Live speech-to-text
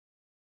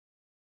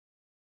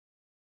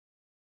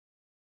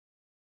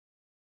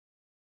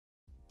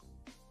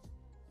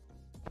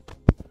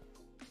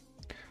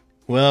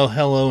Well,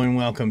 hello and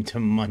welcome to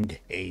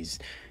Monday's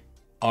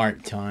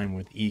Art Time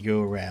with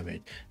Ego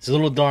Rabbit. It's a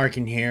little dark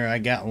in here. I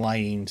got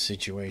lighting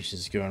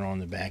situations going on in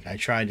the back. I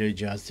tried to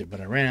adjust it,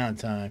 but I ran out of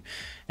time.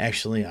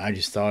 Actually, I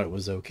just thought it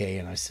was okay,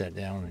 and I sat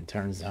down, and it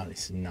turns out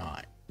it's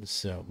not.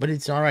 So, but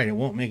it's all right. It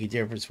won't make a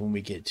difference when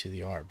we get to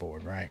the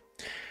artboard, right?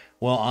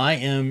 Well, I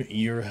am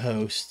your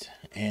host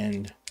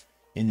and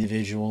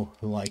individual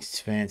who likes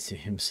to fancy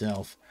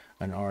himself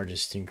an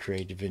artist and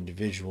creative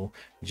individual,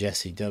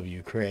 Jessie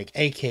W. Craig,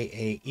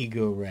 aka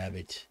Ego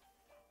Rabbit,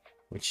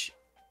 which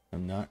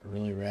I'm not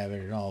really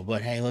rabbit at all,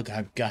 but hey, look,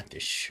 I've got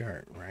this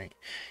shirt, right?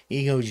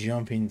 Ego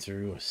jumping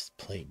through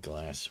a plate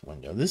glass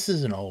window. This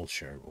is an old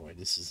shirt, boy.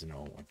 This is an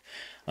old one.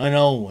 An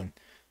old one.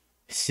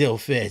 Still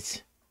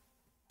fits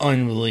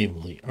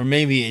unbelievably. Or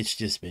maybe it's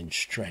just been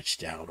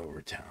stretched out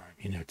over time.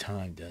 You know,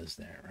 time does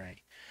that, right?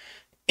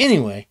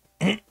 Anyway,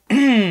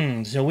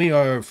 so we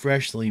are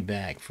freshly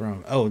back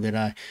from,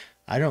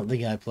 I don't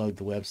think I plugged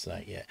the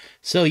website yet.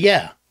 So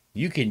yeah,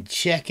 you can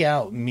check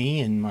out me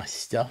and my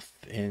stuff,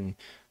 and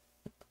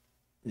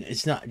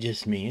it's not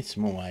just me, it's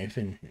my wife,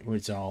 and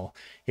it's all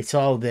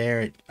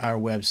there at our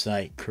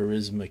website,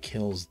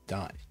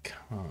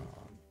 charismakills.com.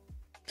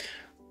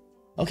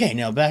 Okay,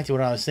 now back to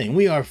what I was saying.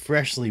 We are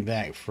freshly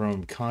back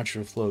from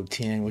Contraflow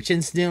 10, which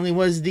incidentally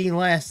was the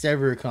last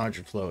ever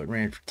Contraflow. It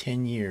ran for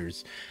 10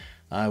 years.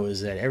 I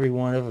was at every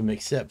one of them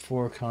except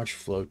for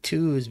Contraflow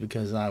 2s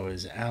because I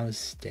was out of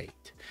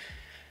state.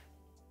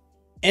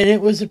 And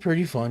it was a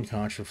pretty fun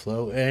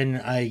Contraflow, and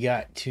I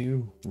got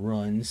to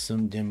run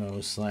some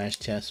demos /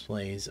 test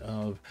plays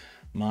of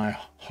my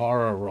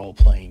horror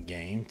role-playing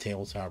game,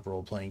 tabletop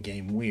role-playing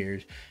game,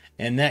 Wyrd,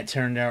 and that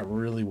turned out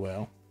really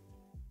well.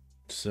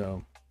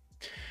 So,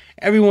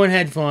 everyone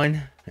had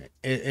fun.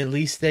 At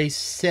least they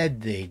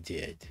said they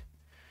did.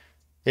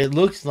 It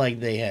looked like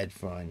they had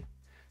fun.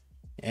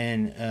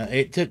 And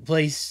it took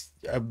place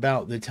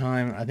about the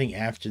time, I think,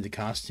 after the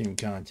costume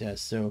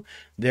contest. So,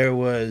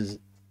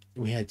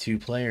 we had two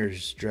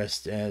players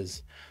dressed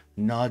as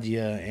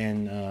Nadia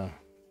and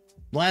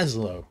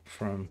Laszlo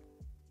from,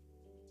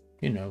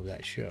 you know,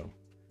 that show,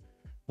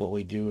 What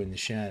We Do in the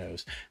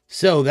Shadows.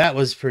 So that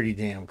was pretty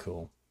damn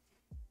cool.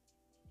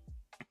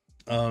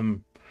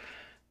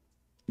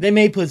 They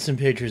may put some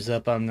pictures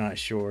up, I'm not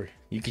sure.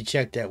 You can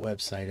check that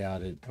website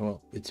out.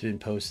 It's been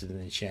posted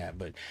in the chat,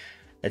 but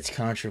it's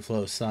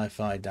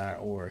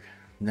contraflowsci-fi.org.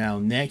 Now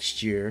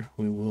next year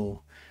we've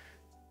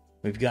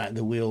got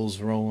the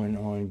wheels rolling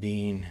on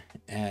being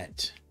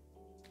at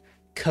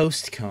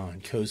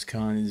CoastCon.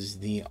 CoastCon is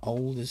the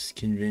oldest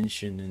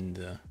convention in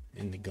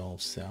the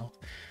Gulf South.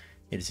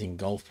 It's in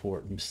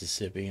Gulfport,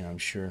 Mississippi, and I'm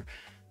sure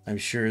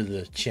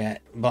the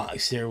chat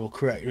box there will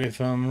correct me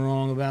if I'm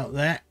wrong about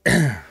that.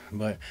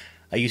 But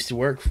I used to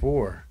work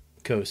for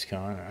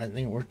CoastCon. I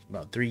think I worked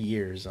about 3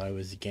 years. I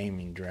was the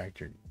gaming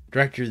director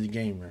of the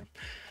game room.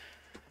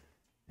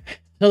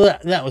 So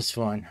that was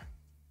fun.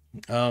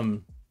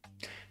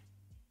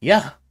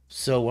 Yeah,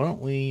 so why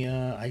don't we,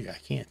 I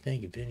can't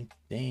think of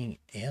anything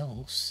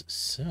else,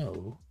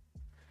 so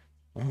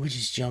why don't we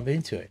just jump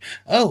into it?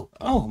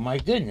 Oh my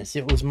goodness,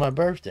 it was my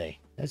birthday.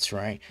 That's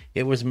right,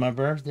 it was my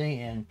birthday,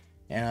 and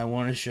I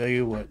want to show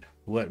you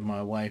what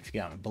my wife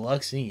got me.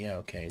 Biloxi? Yeah,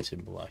 okay, it's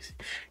in Biloxi.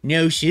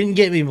 No, she didn't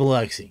get me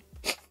Biloxi,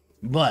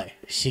 but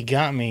she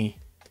got me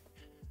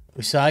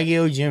Usagi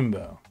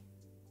Ojimbo.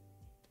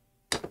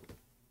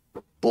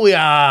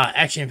 Booyah!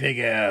 Action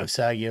figure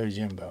Usagi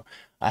Ojimbo.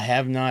 I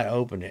have not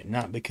opened it,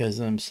 not because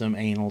I'm some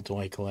anal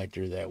toy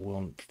collector that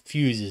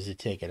refuses to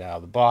take it out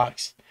of the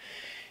box.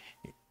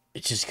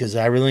 It's just because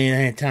I really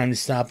ain't had time to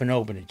stop and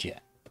open it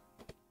yet.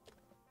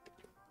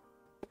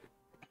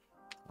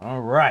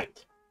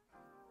 Alright.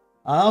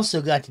 I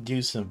also got to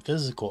do some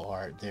physical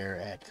art there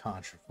at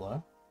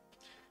Contraflow.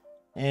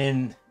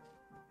 And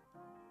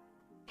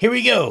here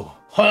we go.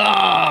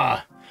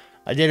 Hola!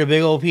 I did a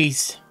big old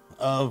piece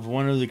of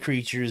one of the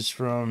creatures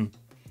from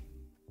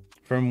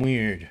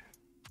Wyrd.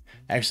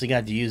 Actually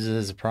got to use it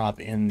as a prop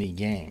in the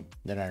game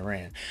that I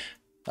ran.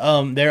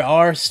 There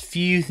are a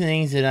few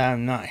things that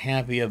I'm not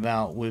happy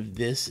about with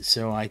this,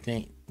 so I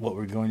think what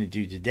we're going to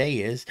do today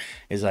is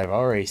I've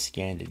already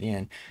scanned it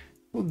in,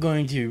 we're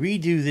going to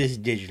redo this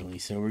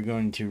digitally. So we're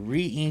going to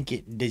re-ink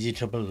it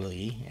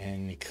digitally,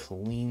 and it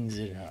cleans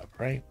it up,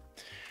 right?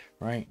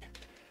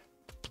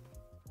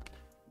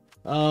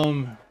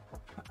 I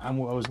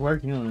was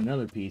working on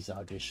another piece.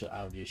 I'll just show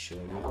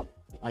you.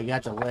 I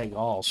got the leg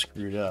all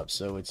screwed up,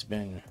 so it's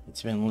been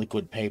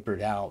liquid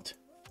papered out.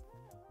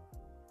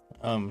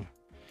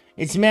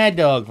 It's Mad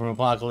Dog from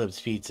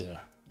Apocalypse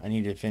Pizza. I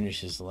need to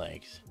finish his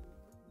legs.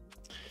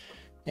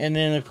 And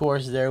then of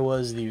course there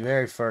was the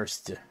very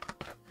first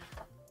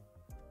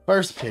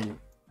pin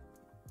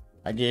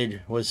I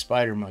did was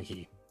Spider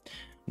Monkey.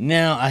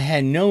 Now I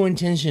had no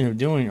intention of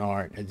doing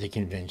art at the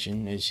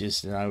convention. It's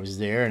just that I was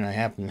there and I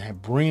happened to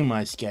bring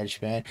my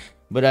sketch pad,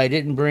 but I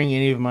didn't bring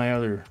any of my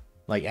other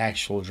like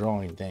actual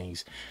drawing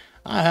things.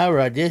 However,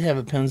 I did have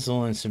a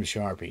pencil and some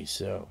Sharpies,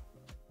 so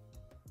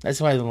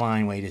that's why the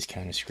line weight is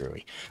kind of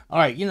screwy.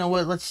 Alright, you know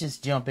what? Let's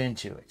just jump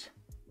into it.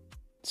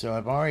 So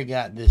I've already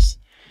got this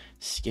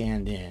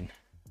scanned in.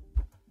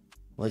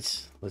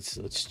 Let's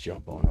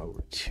jump on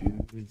over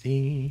to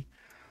the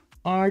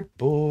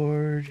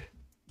artboard.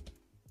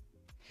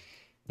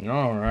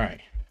 All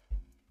right.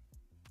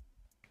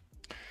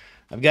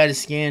 I've got it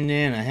scanned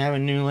in. I have a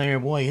new layer.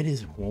 Boy, it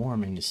is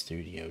warm in the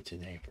studio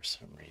today for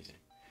some reason.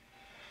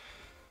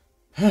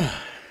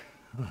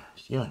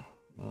 Yeah.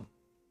 Well,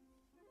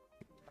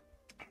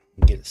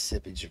 get a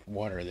sippage of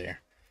water there.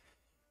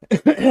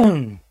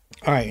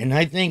 All right, and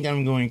I think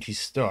I'm going to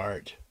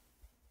start.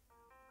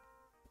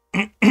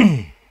 Oh,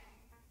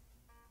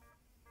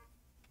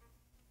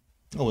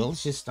 well,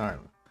 let's just start.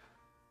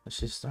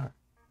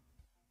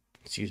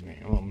 Excuse me.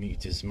 I won't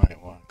mute this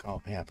mic while I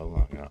cough half a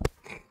lung up.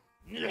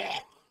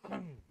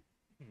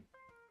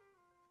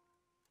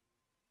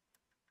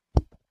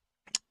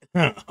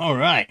 All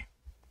right.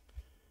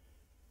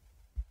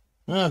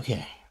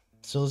 Okay.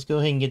 So let's go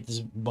ahead and get this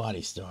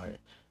body started.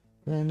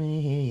 Let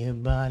me hear your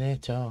body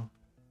talk.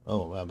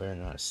 Oh, I better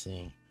not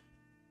sing.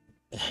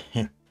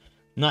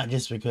 Not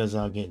just because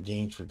I'll get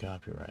dinged for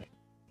copyright.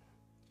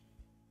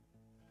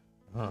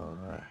 All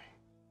right.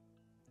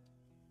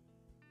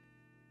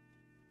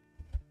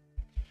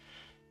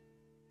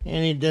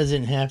 And it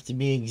doesn't have to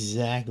be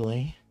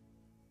exactly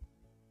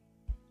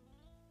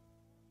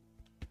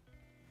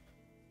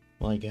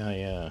like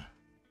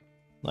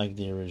like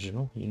the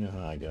original. You know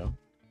how I go.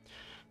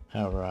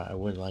 However, I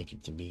would like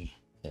it to be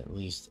at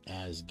least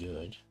as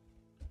good.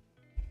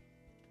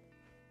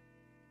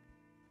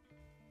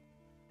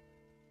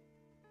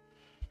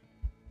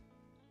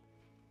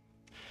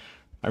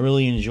 I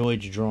really enjoyed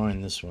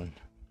drawing this one.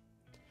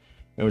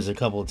 There was a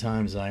couple of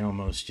times I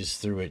almost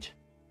just threw it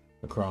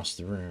across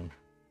the room.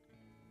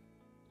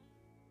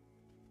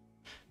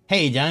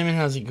 Hey, Diamond,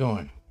 how's it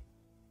going?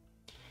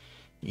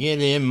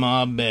 Get in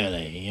my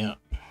belly, yep.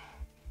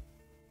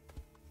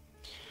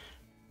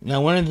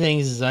 Now, one of the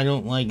things is I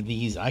don't like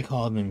these. I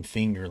call them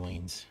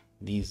fingerlings.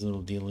 These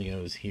little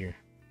dealios here.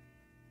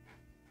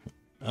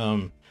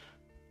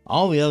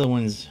 All the other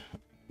ones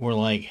were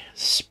like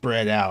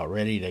spread out,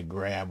 ready to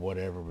grab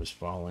whatever was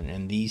falling.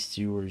 And these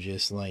two were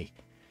just like,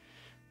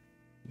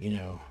 you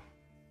know,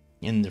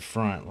 in the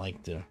front,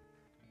 like the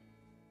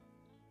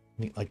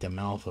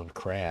mouth of a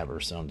crab or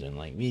something,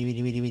 like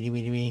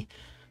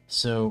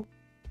so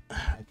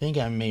I think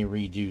I may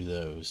redo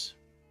those.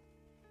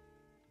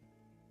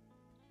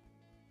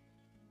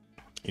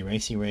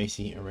 Erasey,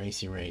 erasey,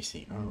 erasey,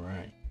 erasey. All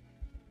right.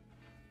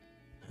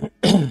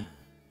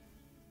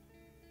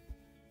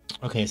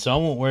 Okay, so I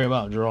won't worry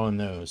about drawing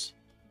those.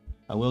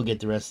 I will get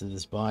the rest of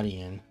this body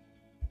in.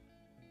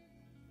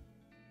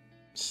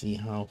 See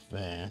how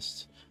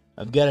fast.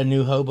 I've got a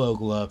new hobo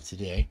glove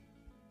today.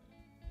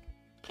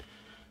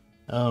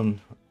 I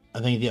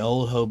think the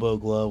old hobo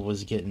glove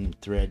was getting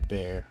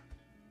threadbare,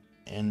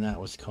 and that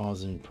was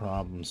causing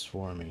problems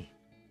for me.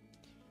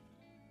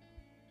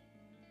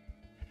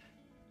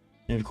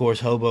 And of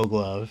course, hobo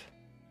glove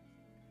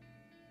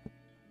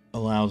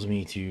allows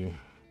me to,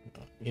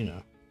 you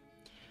know,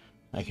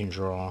 I can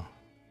draw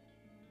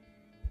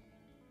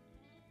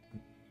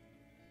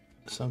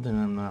something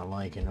I'm not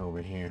liking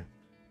over here.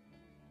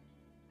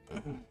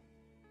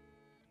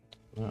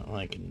 Not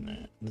liking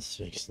that. Let's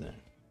fix that.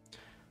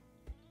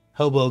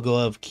 Hobo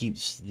glove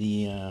keeps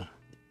the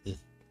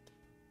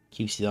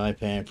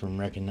iPad from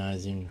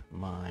recognizing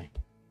my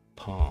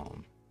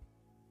palm,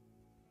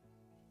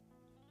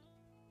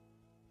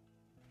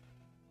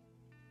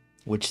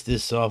 which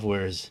this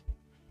software is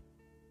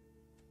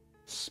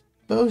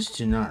supposed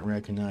to not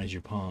recognize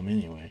your palm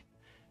anyway,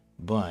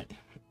 but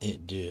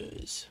it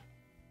does.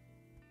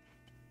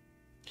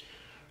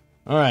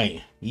 All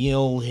right, the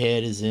old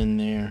head is in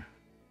there.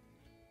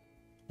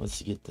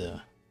 Let's get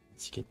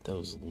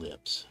those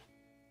lips.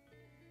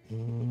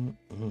 You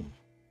know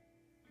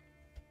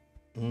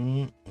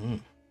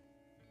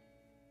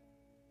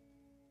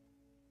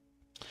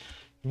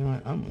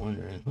what? I'm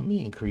wondering. Let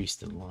me increase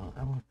the line.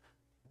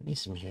 I need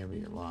some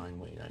heavier line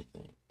weight, I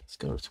think. Let's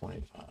go to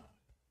 25.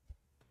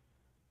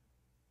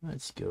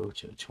 Let's go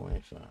to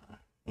 25.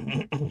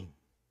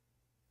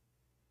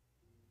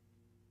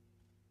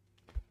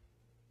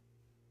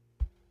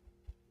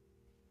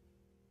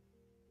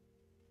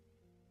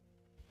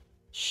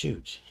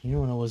 Shoot. You know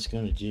what I was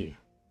going to do?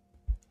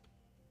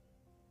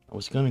 I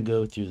was going to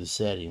go through the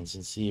settings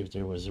and see if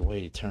there was a way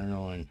to turn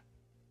on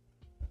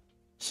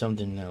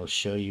something that'll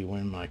show you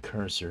when my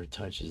cursor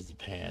touches the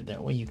pad.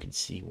 That way you can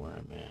see where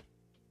I'm at.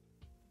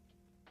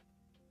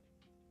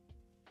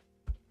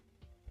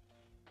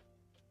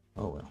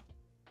 Oh well.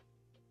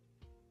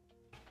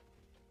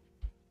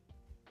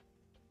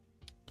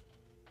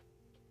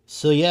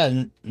 So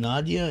yeah,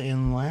 Nadia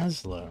and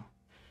Laszlo,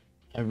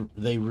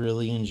 they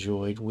really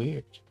enjoyed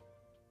Wyrd.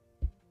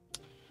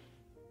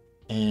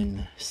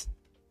 And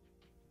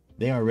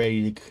they are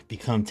ready to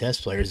become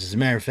test players. As a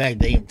matter of fact,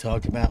 they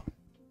talked about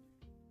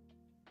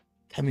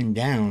coming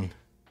down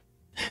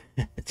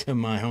to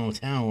my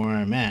hometown where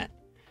I'm at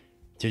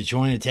to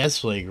join a test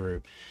play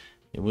group.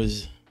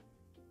 It's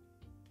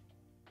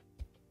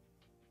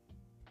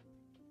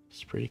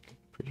pretty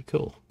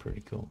cool.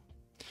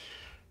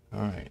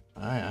 Alright,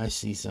 I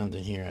see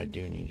something here I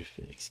do need to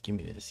fix. Give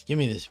me this. Give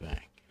me this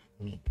back.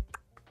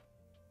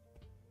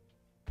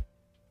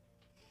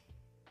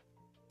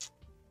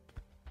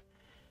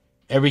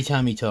 Every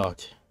time he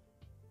talked,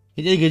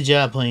 he did a good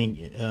job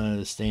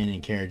playing, staying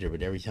in character,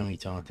 but every time he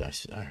talked,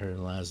 I heard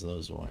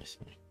Laszlo's voice.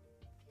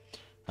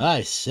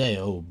 I say,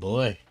 oh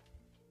boy.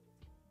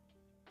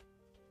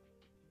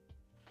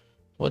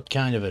 What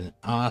kind of an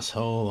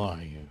asshole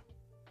are you?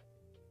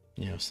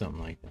 You know,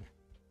 something like that.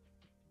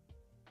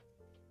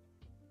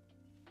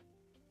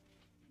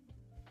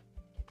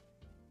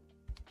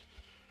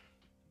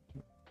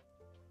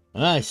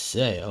 I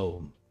say,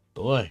 oh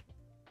boy.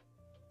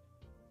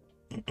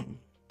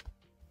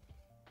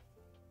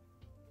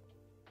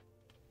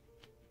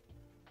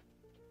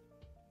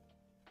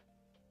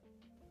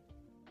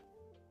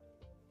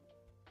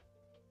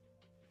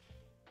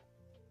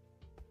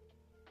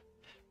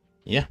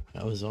 Yeah,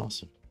 that was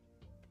awesome.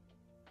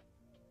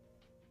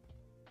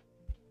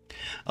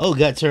 Oh,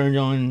 got turned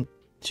on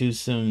to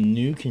some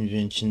new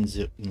conventions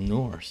up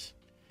north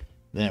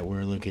that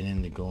we're looking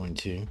into going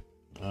to.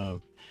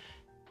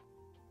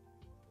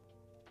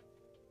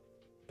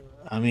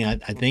 I mean,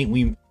 I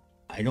think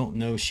I don't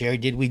know, Sherry,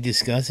 did we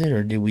discuss it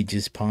or did we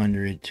just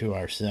ponder it to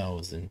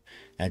ourselves and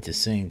at the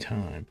same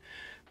time?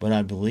 But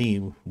I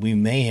believe we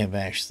may have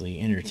actually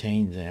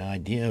entertained the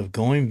idea of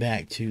going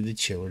back to the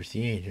Chiller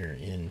Theater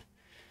in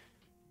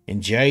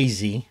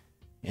Jersey,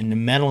 in the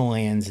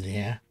Meadowlands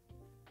there,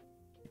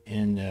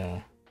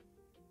 and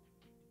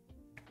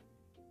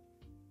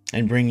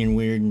bringing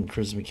Wyrd and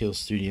Chris McKill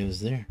Studios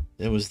there.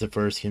 That was the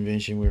first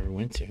convention we ever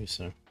went to,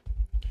 so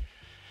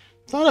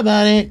thought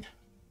about it.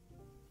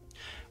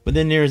 But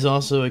then there's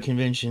also a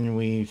convention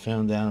we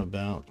found out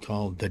about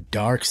called the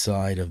Dark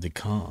Side of the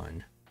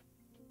Con.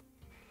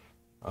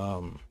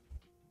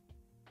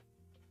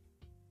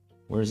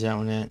 Where's that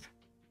one at?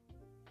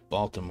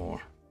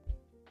 Baltimore.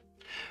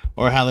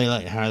 Or how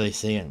they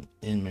say it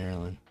in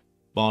Maryland.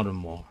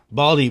 Baltimore.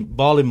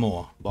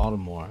 Baltimore.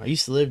 I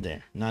used to live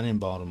there. Not in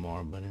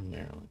Baltimore, but in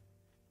Maryland.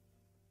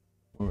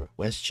 Or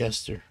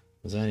Westchester.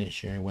 Was that it,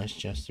 Sherry?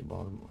 Westchester,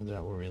 Baltimore. Is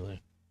that where we live?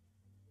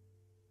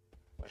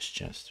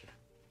 Westchester.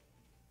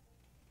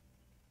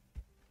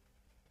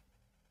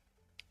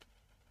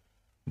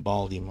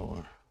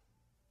 Baltimore.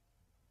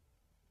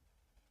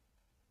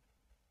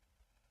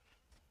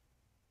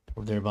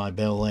 Over there by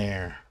Bel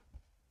Air.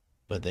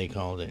 But they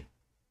called it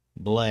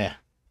Blair.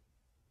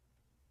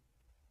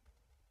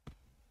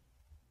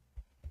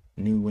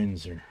 New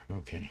Windsor.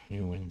 Okay,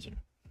 New Windsor.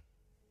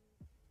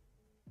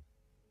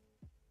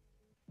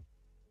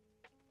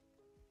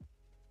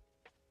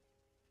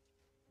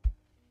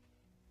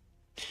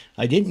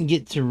 I didn't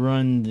get to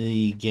run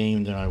the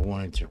game that I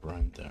wanted to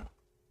run, though.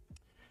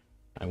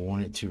 I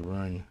wanted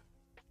to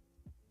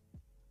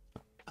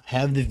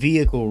have the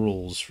vehicle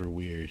rules for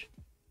Wyrd.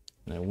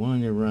 And I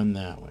wanted to run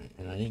that one.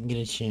 And I didn't get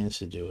a chance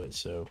to do it,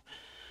 so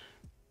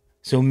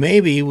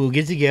maybe we'll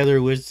get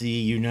together with the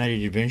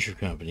United Adventure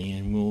Company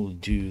and we'll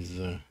do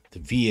the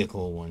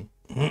vehicle one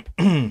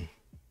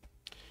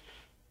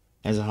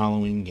as a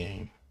Halloween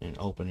game and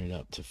open it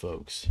up to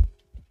folks.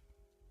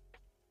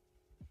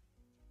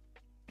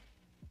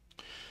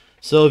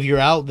 So if you're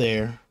out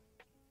there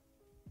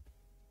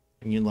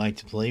and you'd like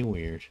to play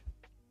Wyrd,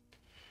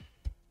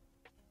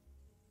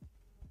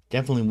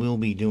 definitely will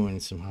be doing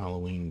some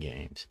Halloween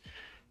games.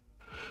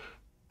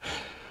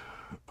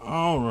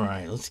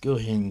 Alright, let's go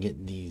ahead and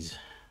get these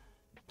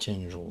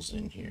tendrils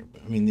in here.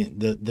 I mean,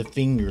 the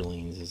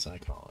fingerlings, as I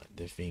call it.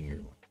 The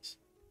fingerlings.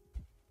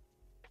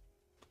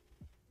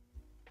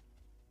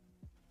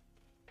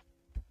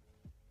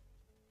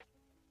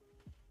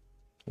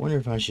 I wonder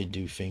if I should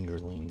do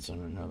fingerlings on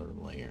another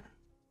layer.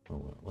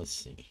 Oh, let's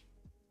see.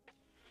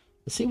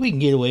 Let's see if we can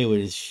get away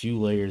with as few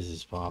layers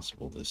as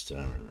possible this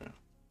time around.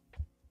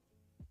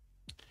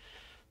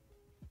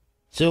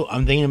 So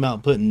I'm thinking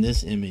about putting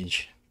this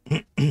image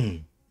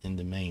in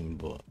the main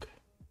book.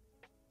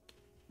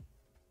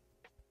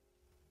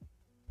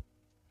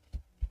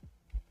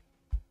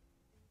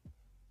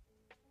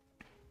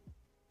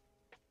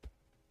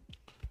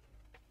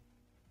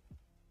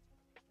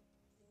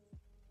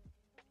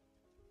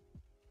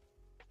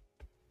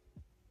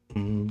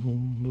 Boom,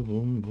 boom,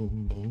 boom,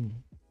 boom,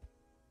 boom.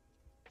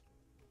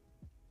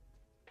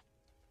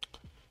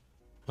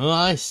 Oh,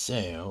 I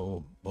say,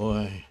 oh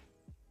boy.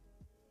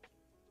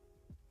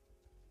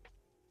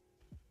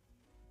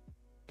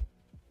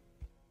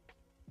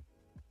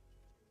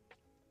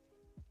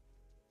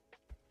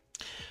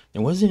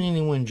 There wasn't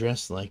anyone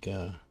dressed like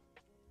a...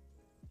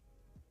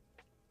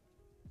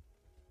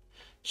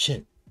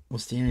 Shit,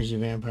 what's the energy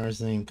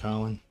vampire's name,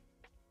 Colin?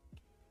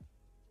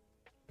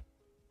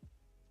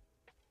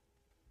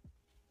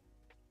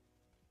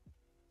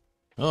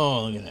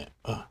 Oh, look at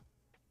that.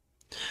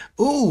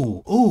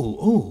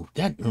 Ooh,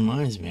 that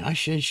reminds me. I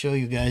should show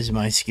you guys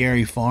my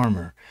scary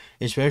farmer.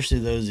 Especially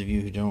those of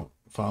you who don't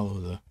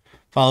follow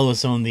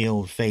us on the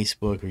old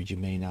Facebook, or you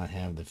may not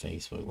have the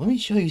Facebook. Let me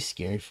show you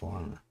Scary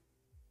Farmer.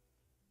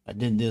 I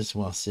did this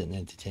while sitting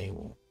at the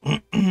table.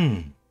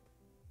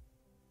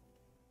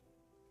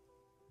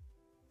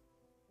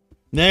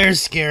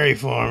 There's Scary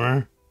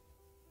Farmer.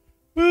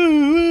 Woo,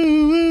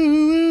 woo,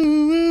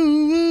 woo,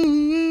 woo,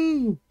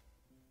 woo, woo.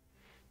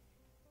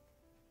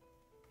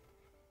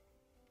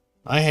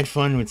 I had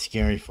fun with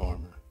Scary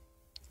Farmer.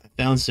 I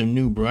found some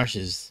new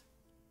brushes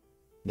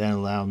that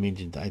allowed me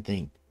to, I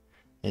think,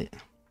 he's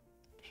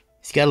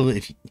got a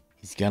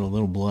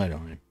little blood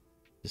on him.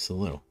 Just a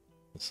little.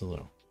 Just a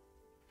little.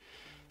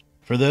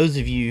 For those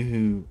of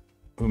you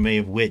who may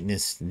have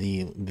witnessed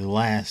the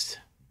last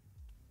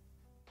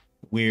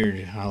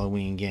Wyrd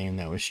Halloween game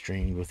that was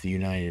streamed with the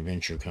United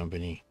Adventure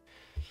Company,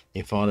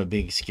 they fought a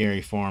big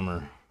scary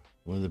farmer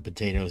with a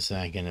potato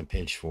sack and a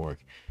pitchfork.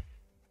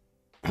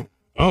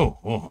 Oh,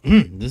 well,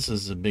 this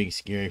is a big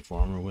scary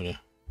farmer with a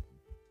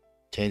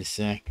potato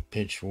sack,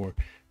 pitchfork.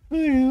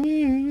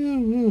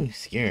 Scary,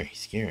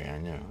 scary. I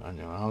know.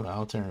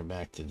 I'll turn it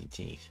back to the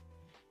teeth.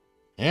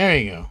 There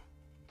you go.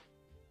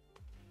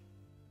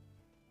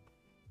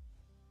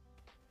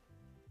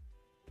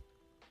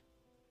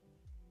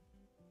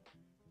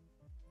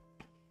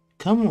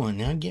 Come on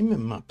now, give me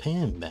my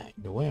pen back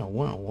the way I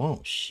want.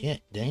 Whoa,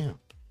 shit, damn.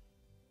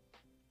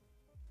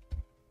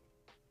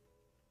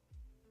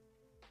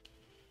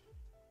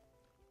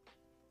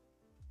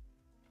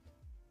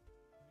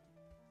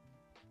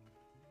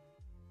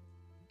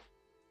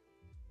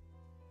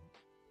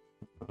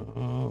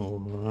 All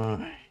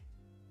right.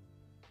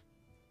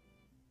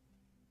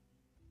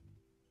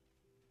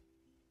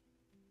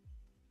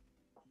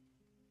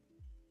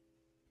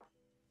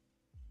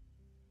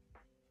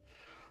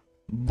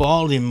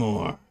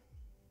 Baltimore.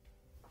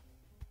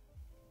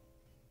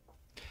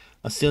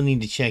 I still need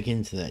to check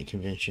into that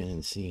convention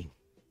and see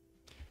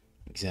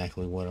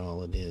exactly what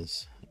all it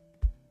is.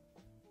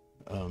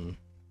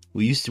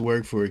 We used to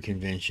work for a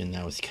convention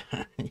that was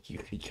kind of, you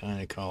could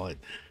kind of call it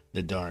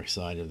the dark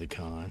side of the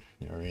con,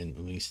 or at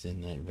least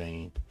in that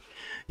vein.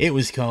 It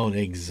was called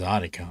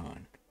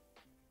Exoticon.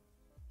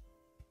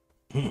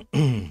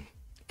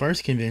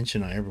 First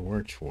convention I ever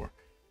worked for.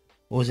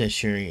 What was that,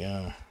 Sherry?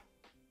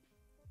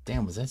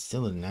 Damn, was that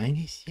still in the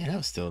 90s? Yeah, that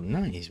was still in the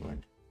 90s,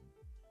 wasn't it?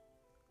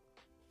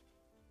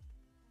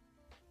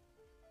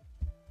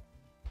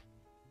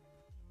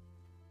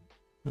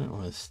 That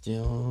was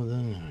still the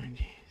 90s.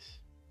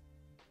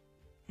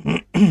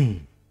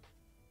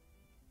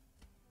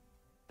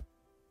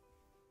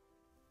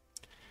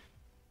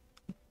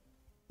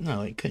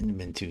 No, it couldn't have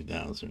been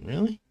 2000,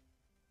 really?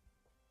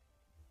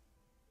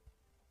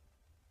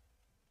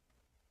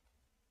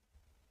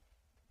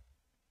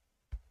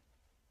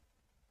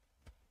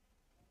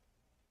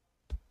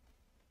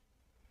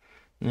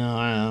 No,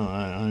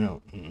 I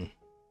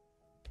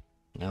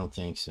don't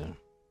think so.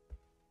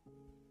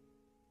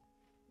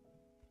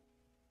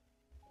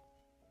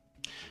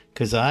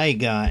 Because I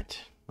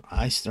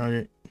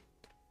started.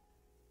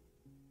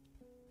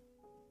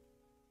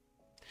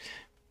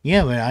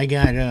 Yeah, but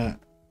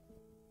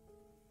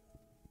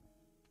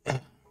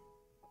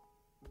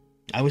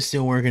I was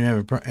still working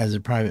as a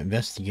private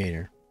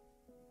investigator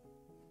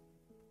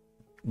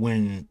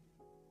when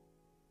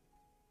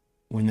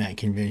that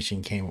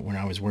convention came, when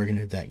I was working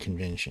at that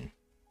convention.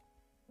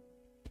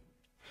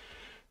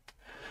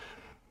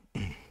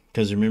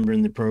 Because remember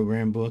in the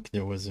program book,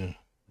 there was a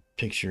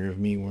picture of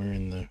me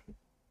wearing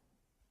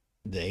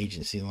the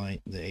agency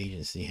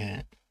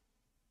hat.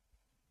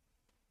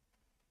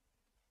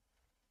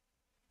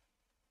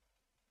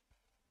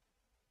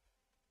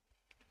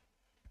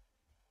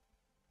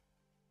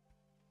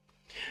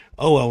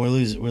 Oh well, we're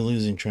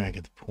losing track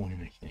of the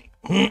point, I think.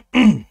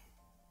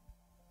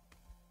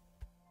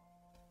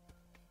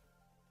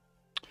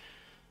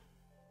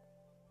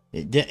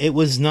 It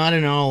was not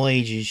an all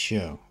ages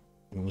show.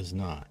 It was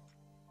not.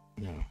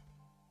 No.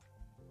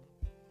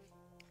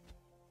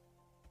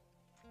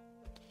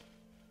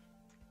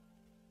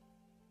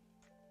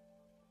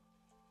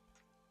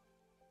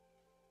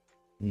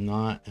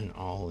 Not an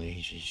all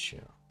ages show.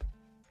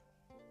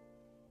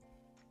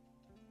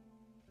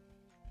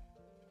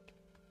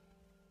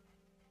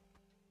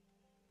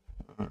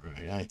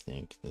 Alright, I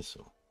think this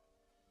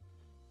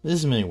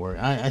may work.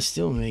 I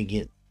still may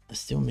be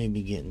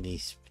getting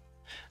these.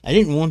 I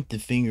didn't want the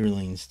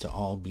fingerlings to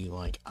all be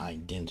like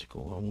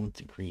identical. I want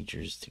the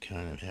creatures to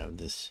kind of have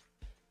this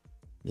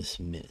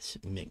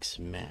mixed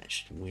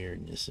matched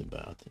weirdness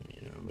about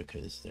them,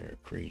 because they're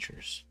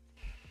creatures.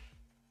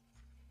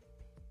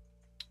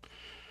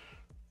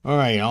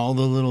 Alright, all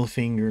the little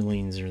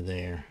fingerlings are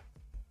there.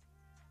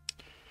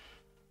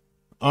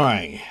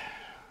 Alright.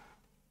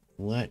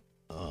 Let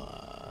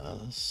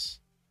us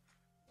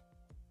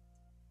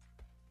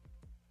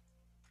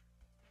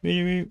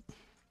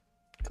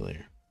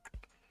clear.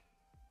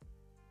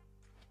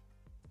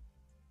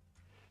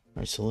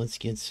 Alright, so let's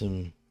get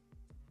some.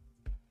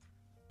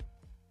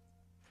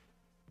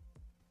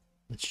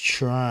 Let's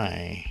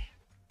try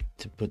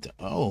to put the.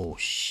 Oh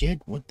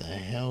shit, what the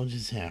hell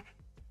just happened?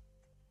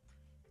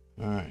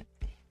 Alright.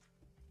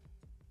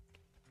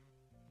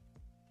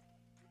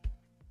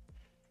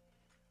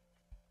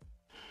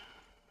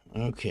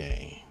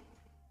 Okay.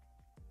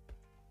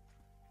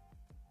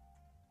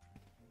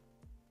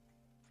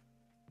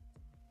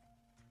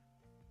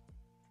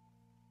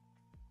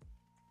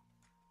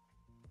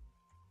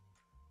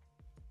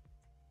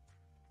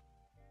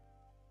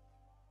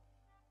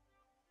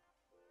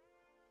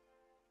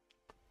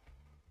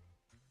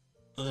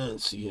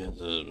 Let's see.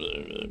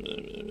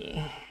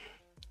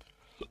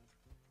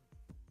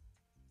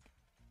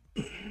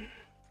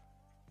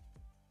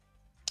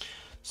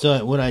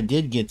 So what I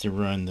did get to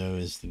run though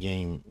is the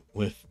game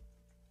with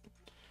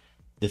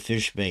the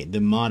fish bait,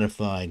 the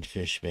modified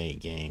fish bait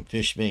game.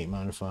 Fish bait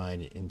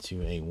modified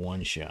into a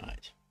one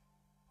shot.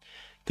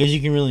 Because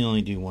you can really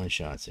only do one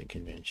shots at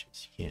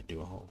conventions. You can't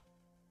do a whole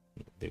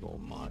big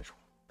old module.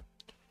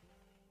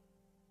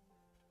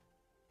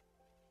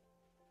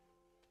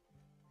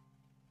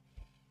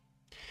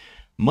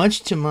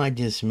 Much to my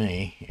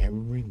dismay,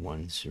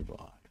 everyone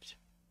survived.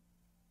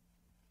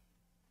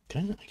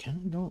 I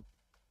kind of don't.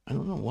 I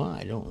don't know why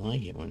I don't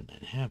like it when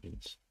that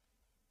happens.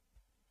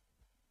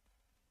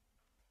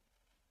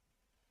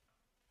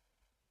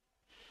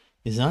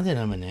 It's not that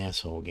I'm an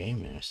asshole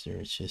game master.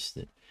 It's just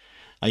that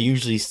I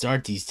usually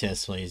start these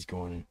test plays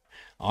going,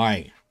 all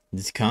right,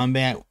 this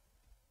combat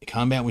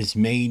was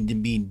made to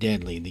be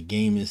deadly. The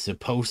game is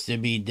supposed to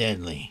be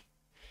deadly.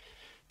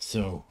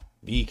 So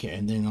be careful.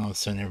 And then all of a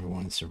sudden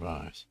everyone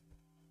survives.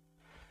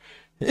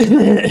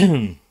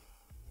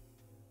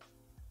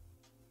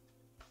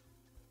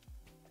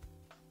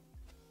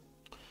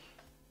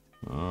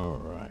 All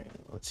right,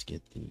 let's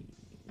get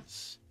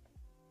these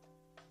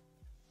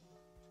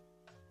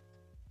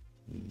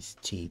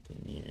teeth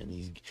in here.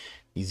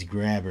 These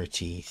grabber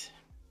teeth.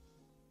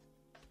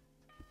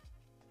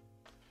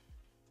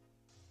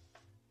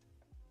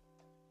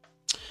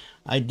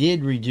 I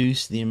did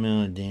reduce the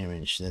amount of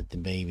damage that the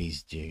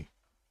babies do,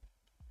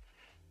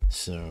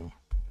 so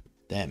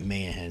that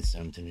may have had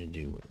something to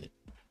do with it.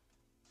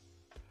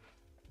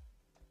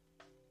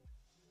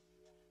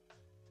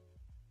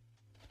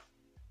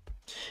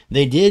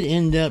 They did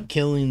end up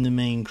killing the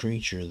main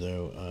creature,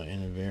 though,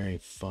 in a very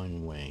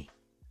fun way.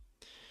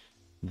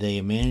 They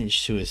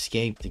managed to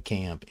escape the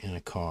camp in a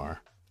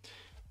car.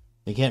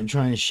 They kept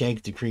trying to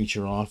shake the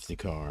creature off the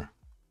car,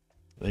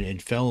 but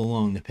it fell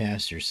along the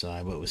passenger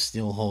side, but was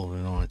still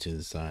holding on to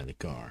the side of the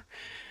car.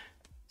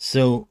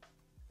 So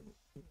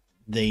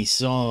they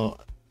saw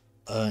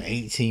an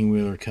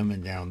 18-wheeler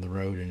coming down the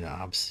road in the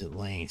opposite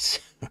lane.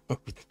 So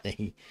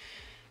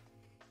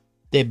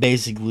they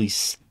basically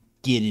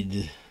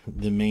skidded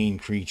the main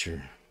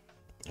creature,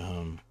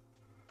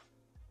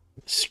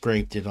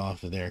 scraped it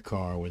off of their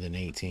car with an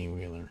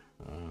 18-wheeler.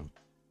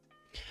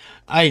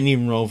 I didn't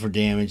even roll for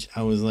damage.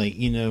 I was like,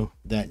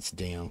 that's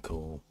damn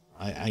cool.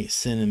 I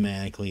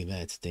cinematically,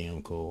 that's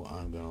damn cool.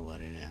 I'm gonna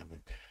let it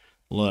happen.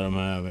 Let them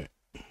have it.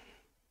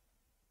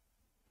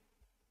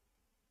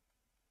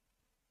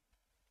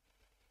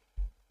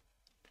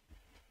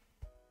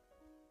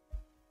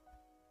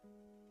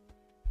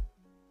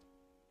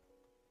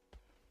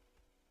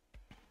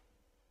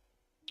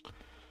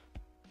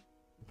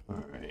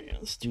 Alright,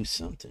 let's do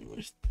something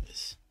with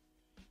this.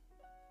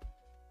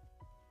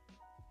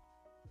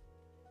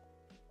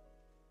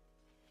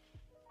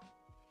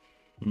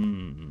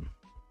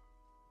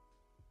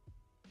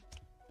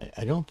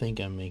 I don't think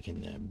I'm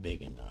making that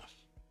big enough.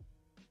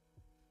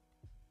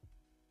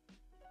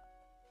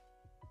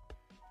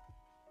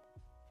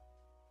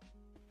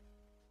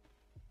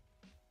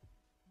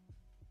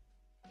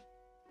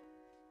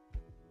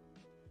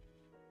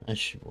 That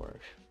should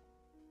work.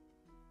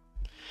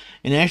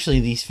 And actually,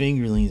 these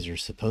fingerlings are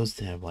supposed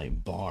to have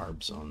like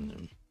barbs on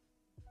them,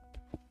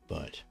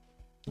 but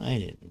I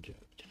didn't do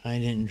it. I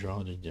didn't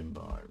draw the dim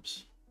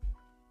barbs.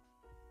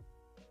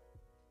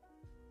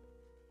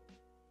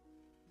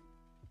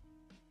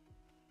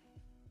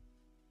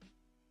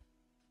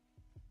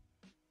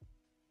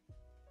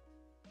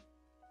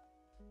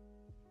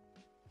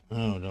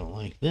 Oh, don't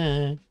like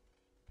that.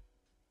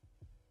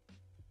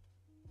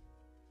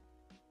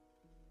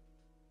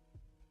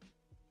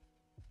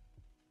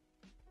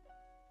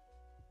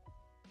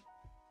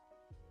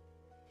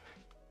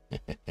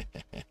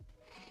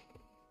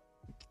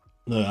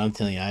 Look, I'm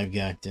telling you, I've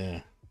got,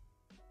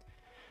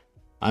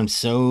 I'm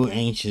so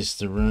anxious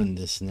to run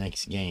this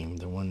next game,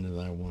 the one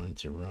that I wanted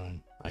to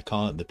run. I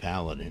call it the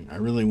Paladin. I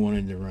really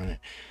wanted to run it.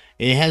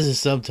 It has a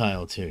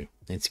subtitle too.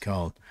 It's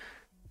called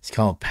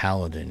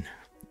Paladin,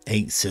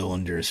 8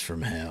 Cylinders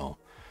from Hell.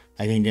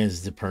 I think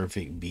that's the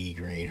perfect B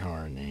grade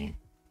horror name.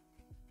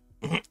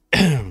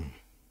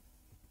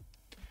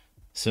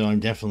 So I'm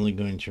definitely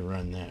going to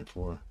run that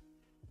for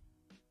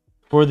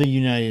the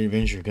United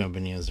Adventure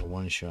Company as a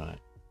one shot.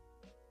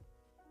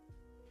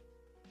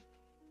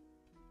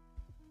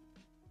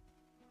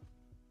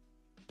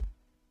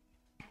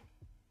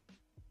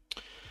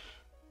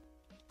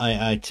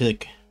 I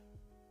took.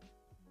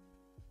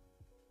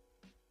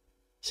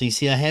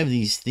 See, I have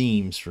these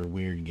themes for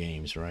weird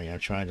games, right? I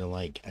try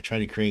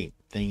to create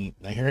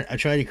I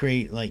try to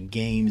create like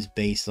games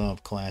based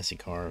off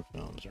classic horror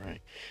films,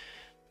 right?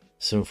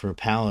 So for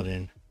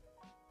Paladin,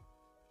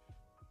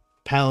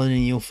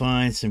 you'll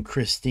find some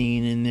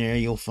Christine in there.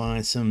 You'll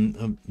find some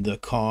of the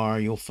car.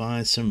 You'll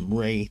find some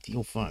Wraith.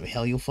 You'll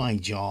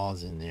find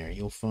Jaws in there.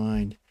 You'll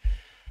find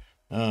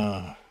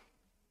the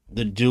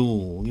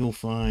Duel. You'll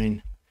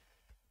find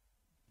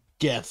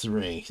Death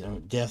Race,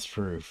 Death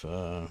Proof,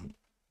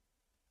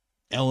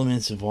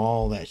 elements of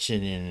all that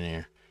shit in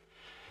there.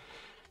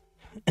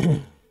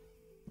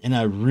 And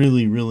I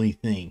really, really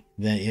think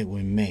that it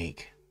would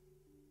make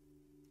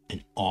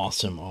an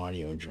awesome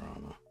audio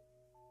drama.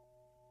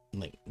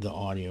 Like the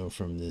audio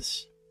from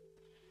this.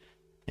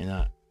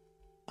 And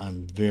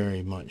I'm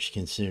very much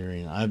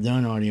considering. I've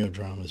done audio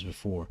dramas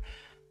before.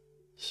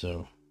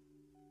 So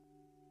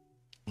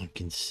I'm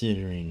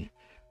considering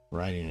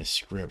writing a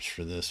script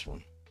for this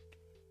one.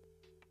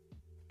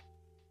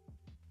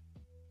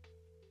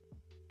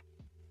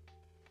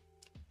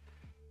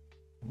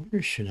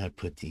 Where should I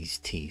put these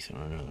teeth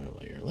on another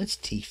layer? Let's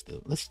teeth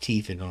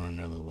it on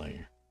another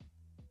layer.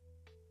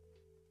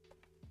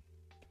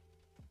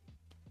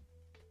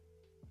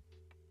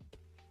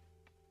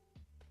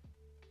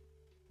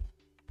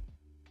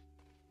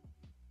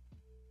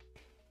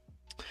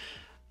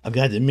 I've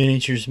got the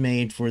miniatures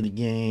made for the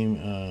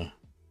game.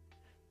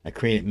 I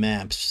created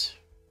maps,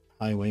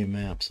 highway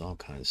maps, all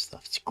kinds of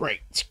stuff. It's great.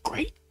 It's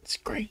great. It's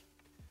great.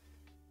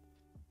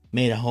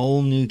 Made a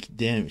whole new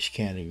damage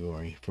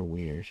category for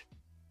Wyrd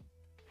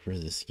for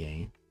this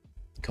game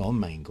called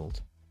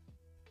Mangled.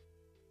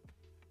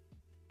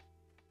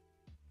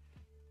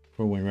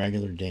 For when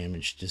regular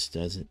damage just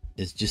isn't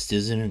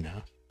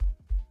enough.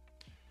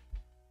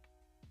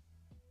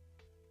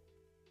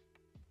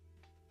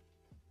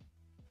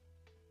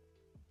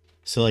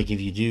 So like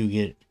if you do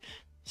get,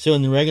 so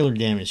in the regular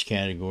damage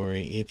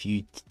category, if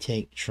you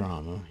take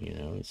trauma, you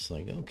know, it's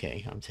like,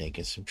 okay, I'm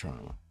taking some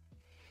trauma.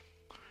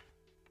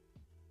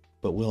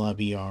 But will I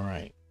be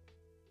alright?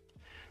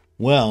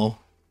 Well,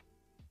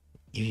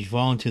 if you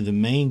fall into the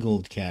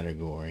mangled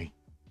category,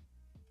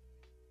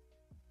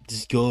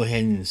 just go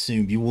ahead and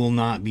assume you will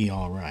not be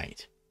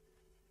alright.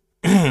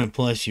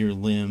 Plus your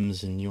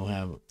limbs, and you'll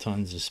have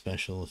tons of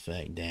special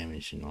effect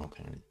damage and all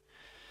kinds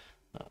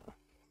of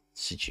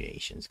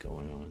situations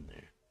going on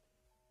there.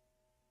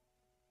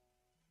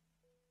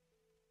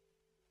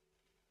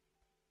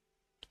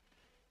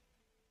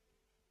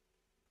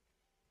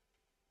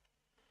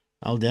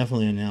 I'll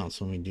definitely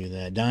announce when we do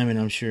that. Diamond,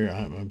 I'm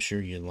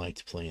sure you'd like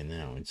to play in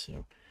that one.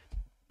 So,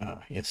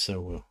 if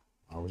so,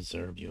 I'll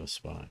reserve you a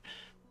spot.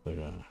 But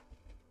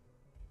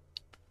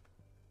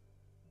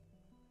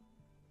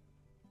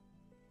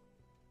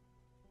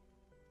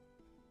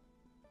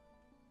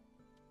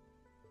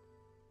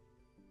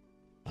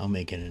I'll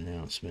make an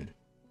announcement.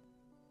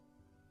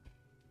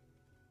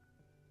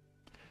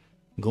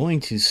 I'm going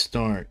to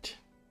start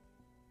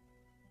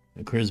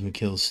the Charisma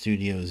Kills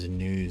Studios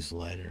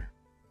newsletter.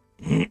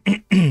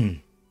 Because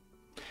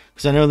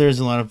I know there's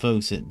a lot of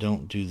folks that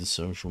don't do the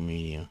social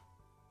media.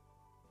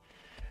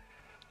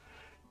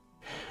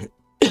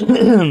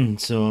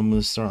 So I'm going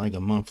to start like a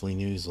monthly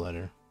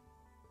newsletter.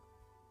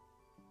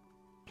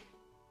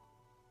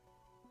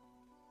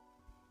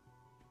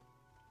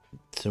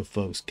 So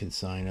folks can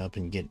sign up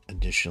and get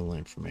additional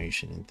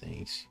information and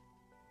things.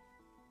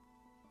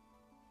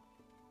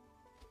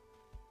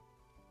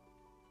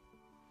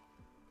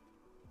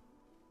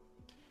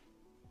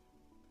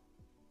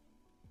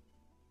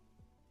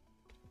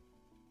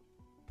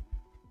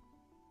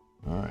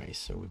 Alright,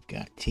 so we've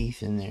got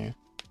teeth in there.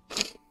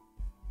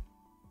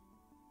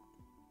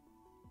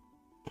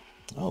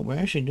 Oh, we're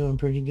actually doing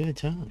pretty good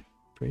time.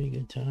 Pretty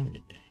good time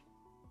today.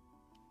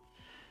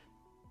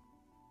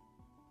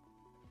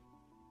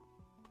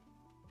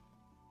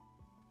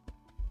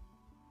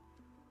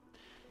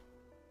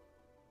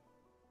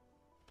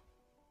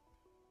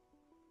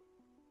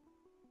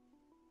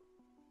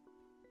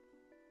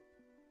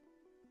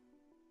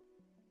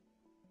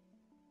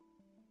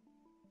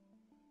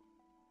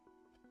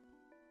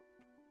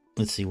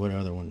 Let's see what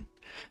other one.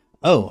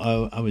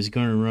 Oh, I was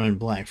going to run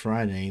Black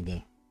Friday,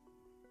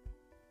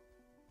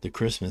 the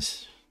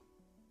Christmas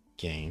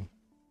game.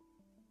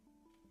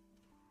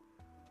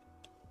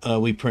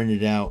 We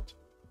printed out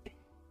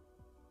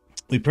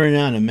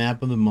a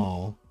map of the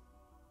mall.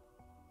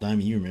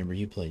 Diamond, you remember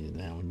you played in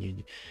that one.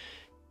 You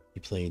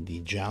played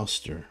the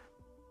Jouster.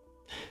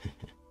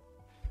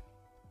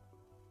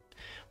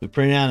 We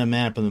printed out a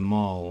map of the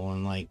mall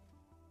on like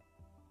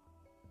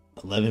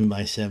 11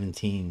 by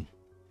 17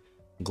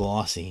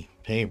 glossy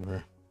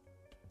paper,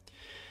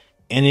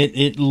 and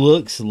it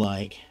looks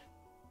like,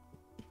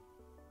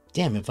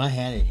 damn, if I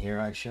had it here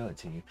I'd show it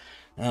to you.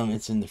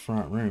 It's in the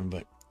front room,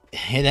 but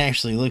it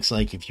actually looks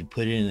like if you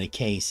put it in a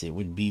case it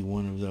would be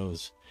one of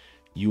those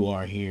 "you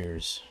are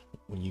here's"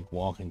 when you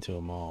walk into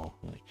a mall,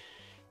 like,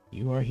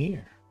 you are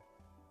here.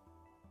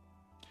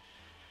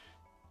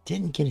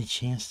 Didn't get a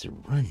chance to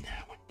run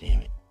that one,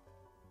 damn it.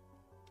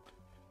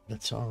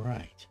 That's all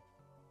right.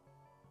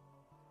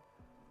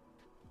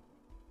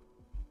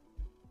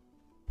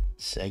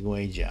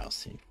 Segway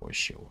jousting for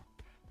sure.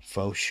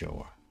 For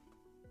sure.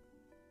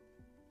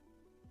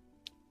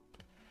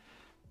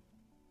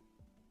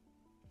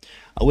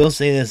 I will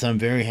say this, I'm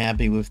very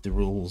happy with the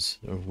rules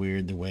of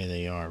Wyrd the way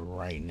they are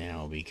right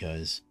now,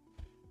 because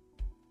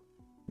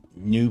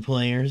new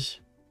players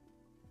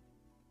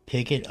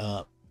pick it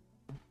up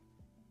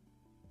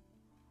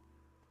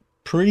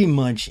pretty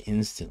much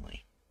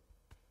instantly.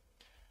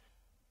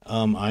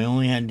 I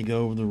only had to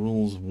go over the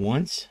rules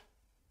once,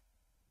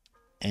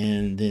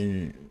 and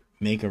then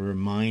make a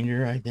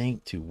reminder, I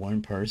think, to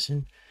one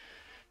person.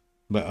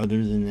 But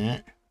other than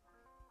that,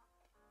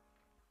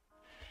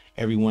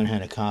 everyone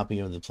had a copy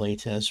of the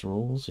playtest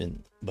rules,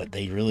 but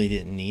they really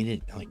didn't need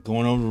it. Like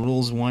going over the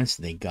rules once,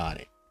 they got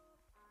it.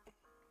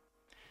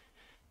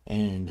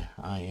 And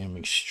I am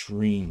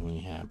extremely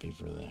happy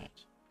for that.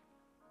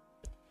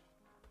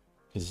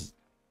 Because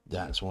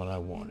that's what I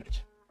wanted.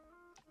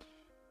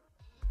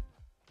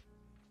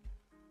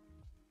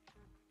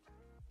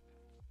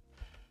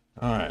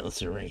 Alright,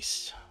 let's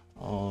erase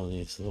all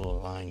these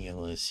little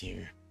angulas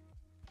here.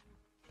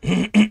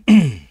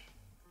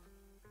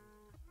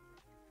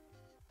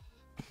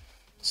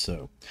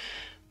 So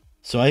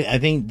I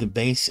think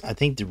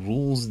the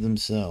rules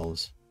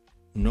themselves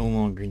no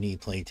longer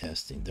need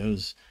playtesting.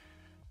 Those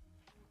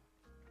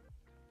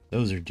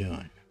are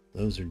done.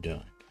 Those are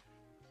done.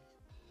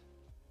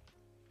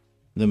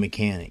 The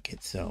mechanic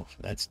itself,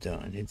 that's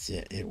done.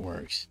 It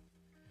works.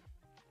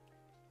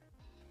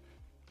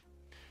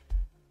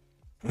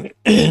 I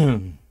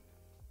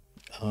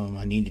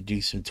need to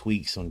do some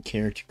tweaks on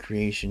character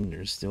creation.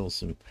 There's still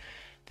some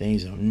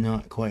things I'm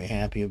not quite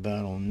happy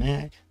about on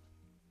that.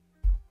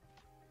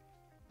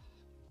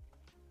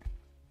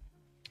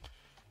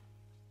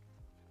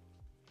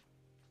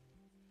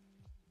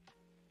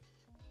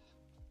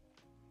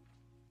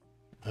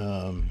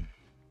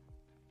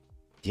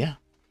 Yeah.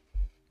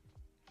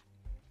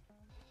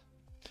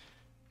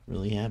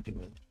 Really happy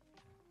with it.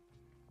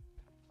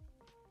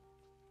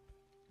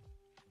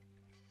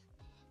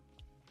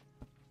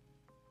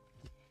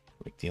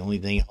 Like the only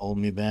thing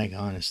holding me back,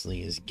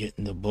 honestly, is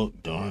getting the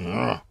book done.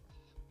 Ugh. I'm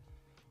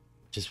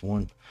just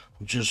one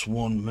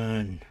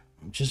man.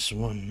 I'm just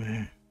one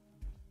man.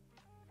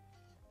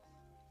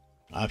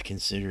 I've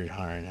considered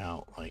hiring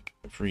out like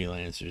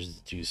freelancers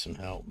to do some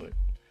help, but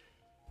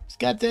it's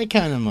got that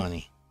kind of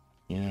money,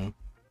 you know.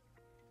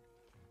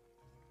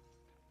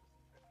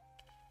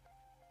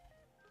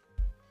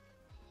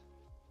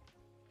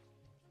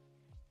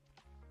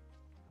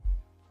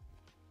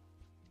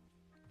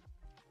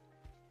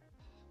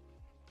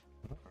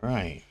 All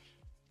right,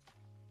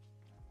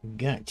 we've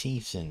got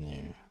teeth in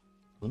there.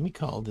 Let me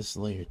call this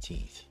layer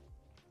teeth.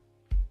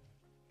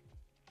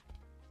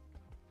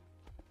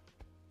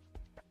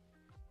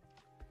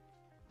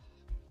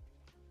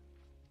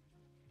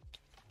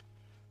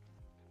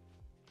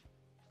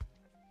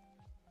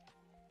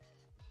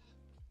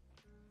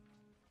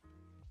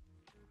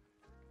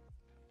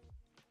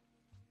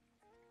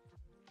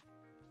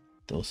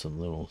 Throw some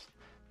little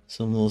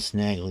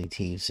snaggly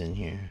teeths in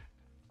here.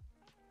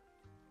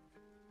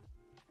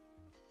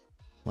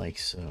 Like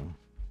so.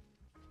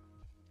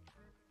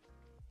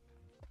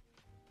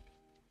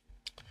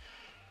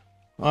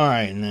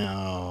 Alright,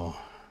 now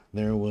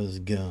there was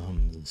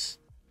gums.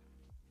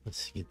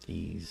 Let's get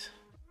these.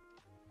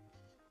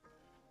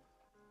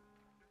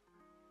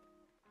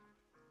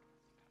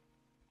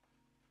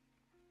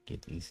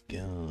 Get these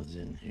gums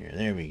in here.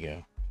 There we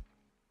go.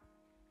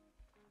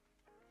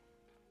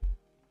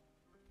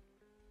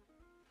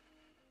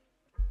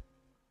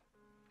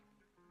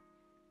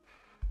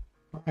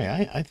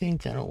 Alright, I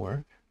think that'll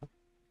work.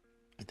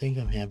 I think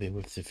I'm happy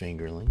with the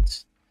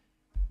fingerlings.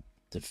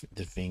 The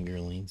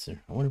fingerlings. I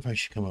wonder if I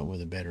should come up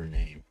with a better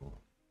name for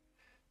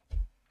them.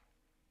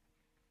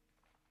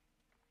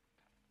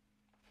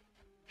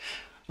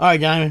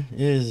 Alright, Diamond.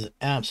 It is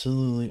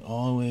absolutely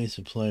always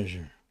a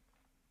pleasure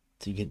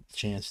to get the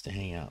chance to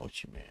hang out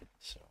with you, man.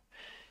 So,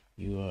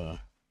 you,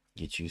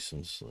 get you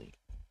some sleep.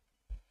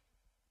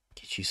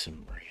 Get you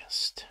some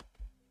rest.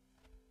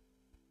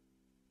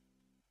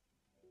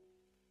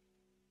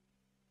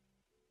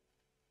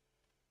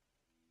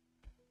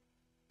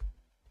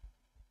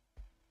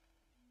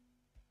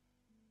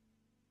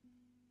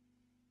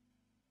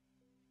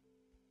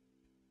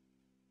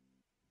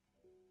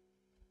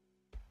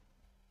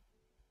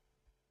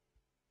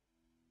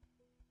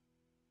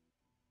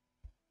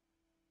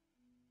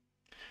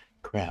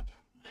 Crap.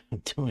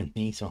 I'm doing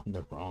these on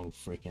the wrong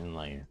freaking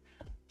layer.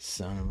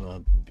 Son of a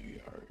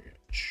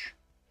bitch.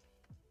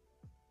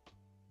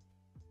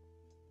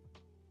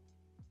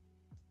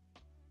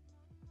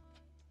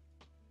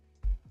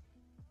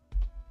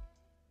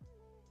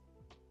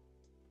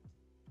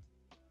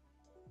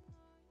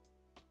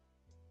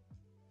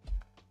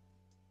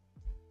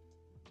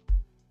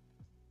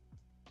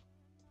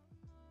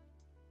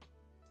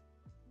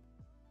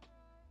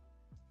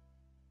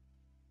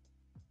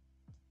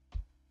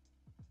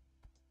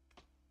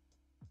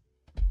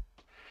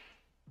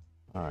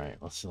 Alright,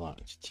 let's lock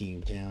the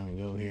team down and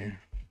go here.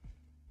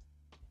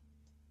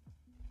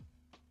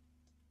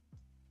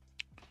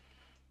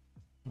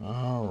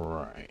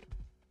 Alright.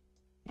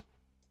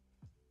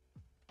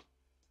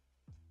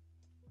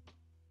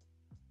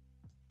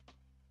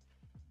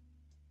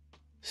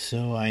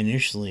 So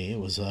initially it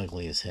was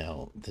ugly as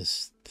hell.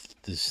 This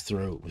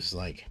throat was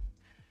like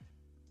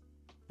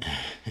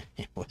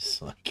it was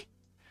like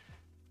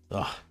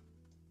ugh.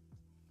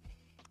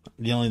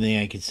 The only thing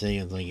I could say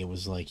is like it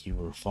was like you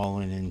were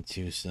falling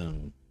into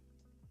some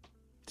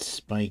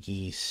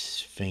spiky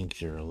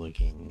sphincter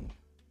looking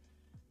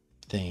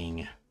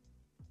thing.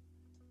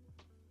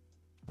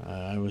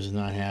 I was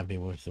not happy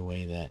with the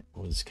way that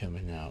was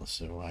coming out,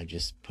 so I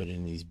just put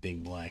in these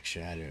big black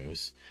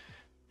shadows.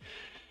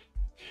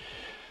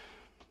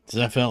 Because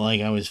I felt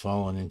like I was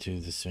falling into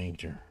the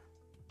sphincter.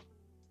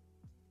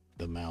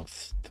 The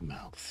mouth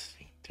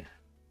sphincter.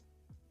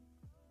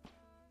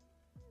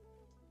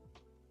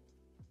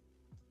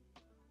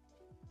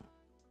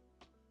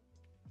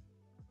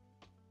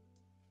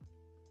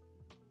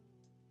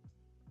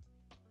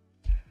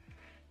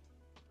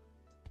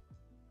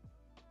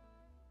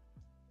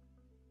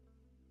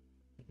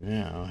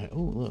 Now,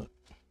 oh look,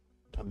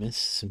 I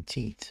missed some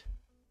teeth.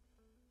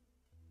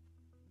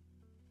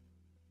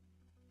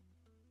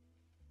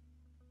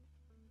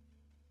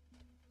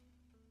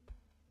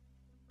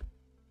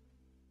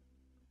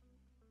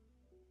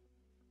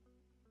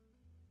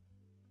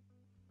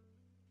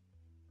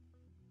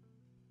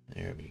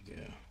 There we go.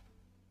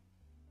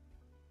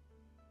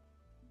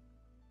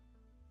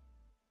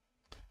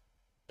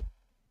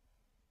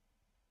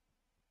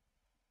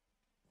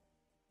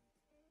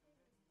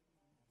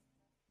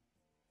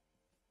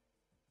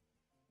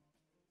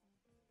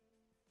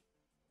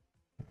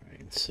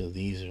 Alright, so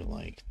these are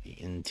like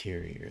the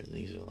interior.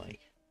 These are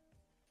like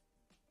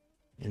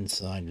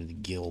inside of the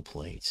gill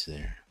plates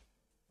there.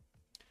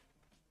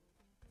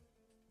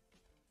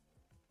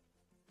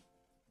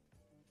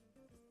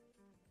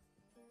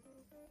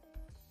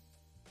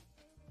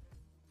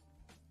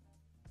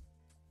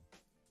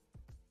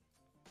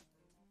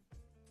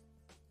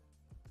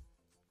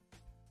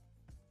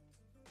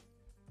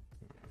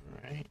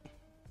 Alright.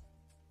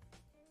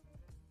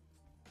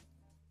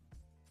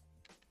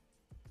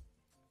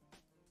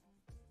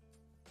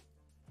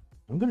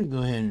 I'm gonna go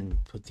ahead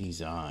and put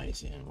these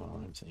eyes in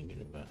while I'm thinking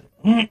about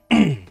it.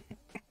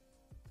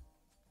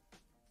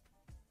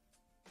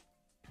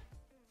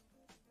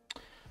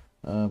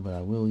 But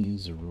I will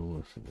use a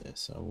ruler for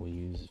this. I will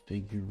use a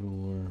figure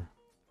ruler.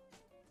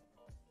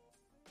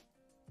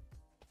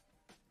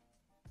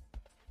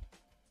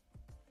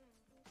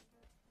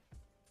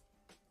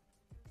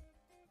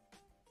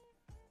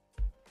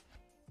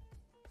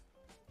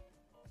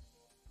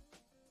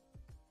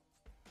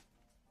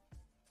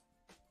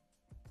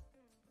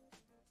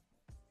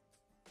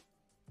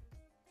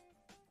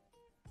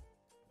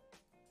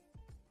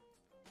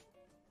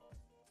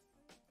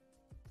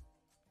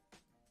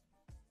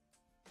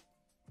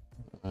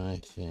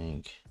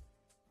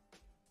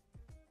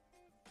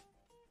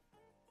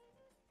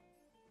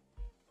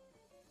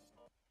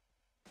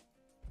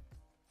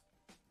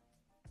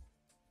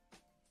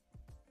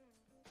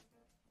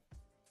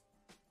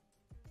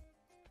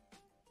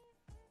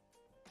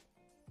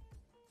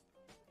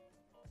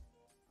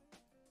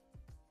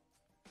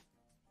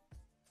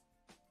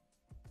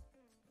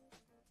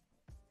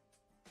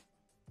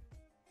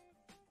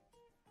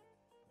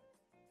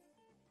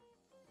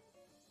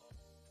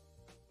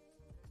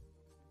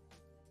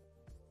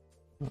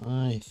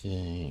 I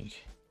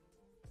think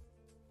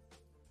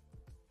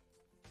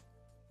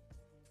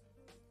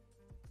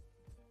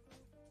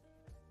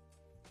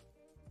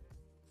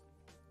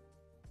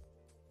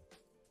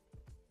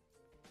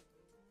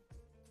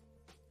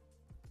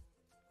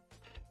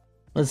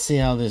let's see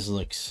how this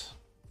looks.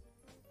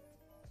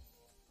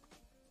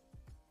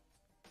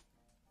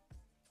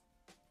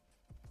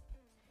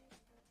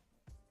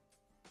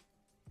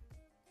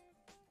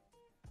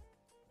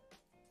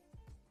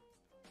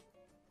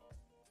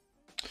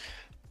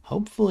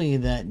 Hopefully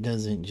that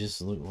doesn't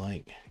just look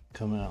like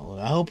come out.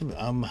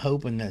 I'm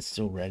hoping that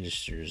still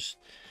registers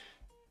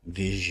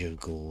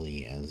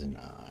visually as an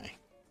eye.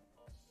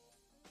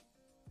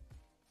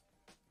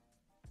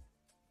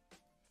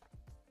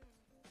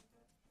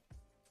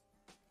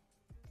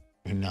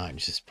 And not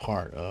just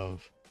part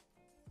of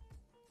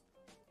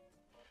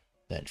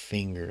that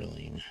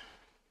fingerling.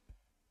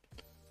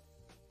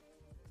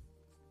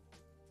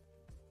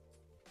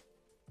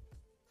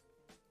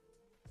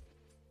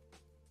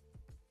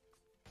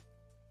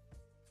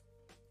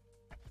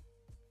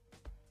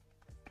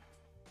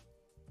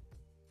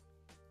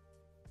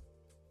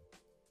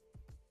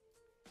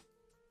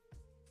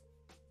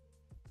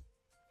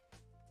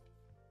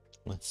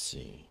 Let's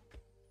see.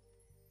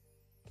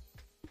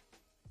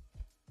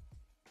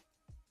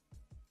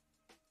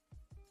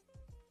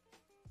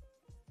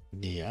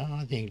 Yeah,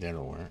 I think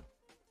that'll work.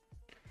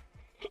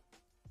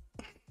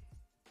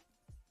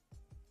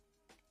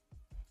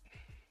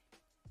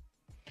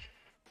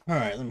 All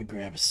right, let me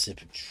grab a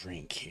sip of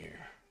drink here.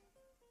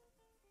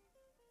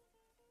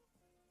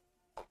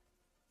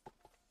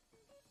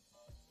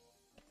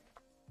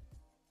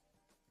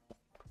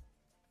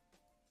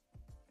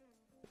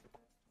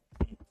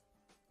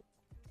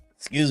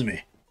 Excuse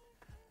me.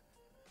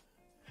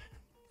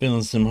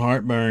 Feeling some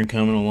heartburn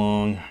coming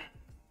along.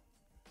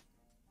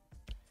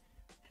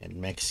 Had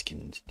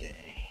Mexican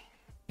today.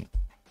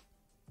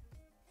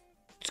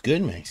 It's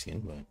good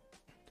Mexican, but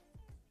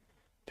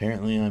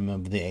apparently I'm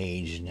of the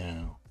age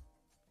now.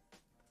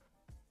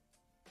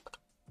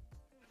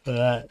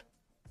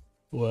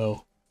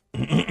 Well,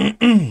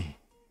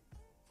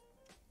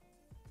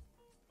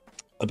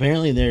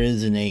 apparently there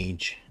is an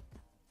age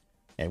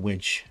at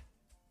which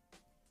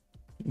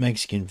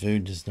Mexican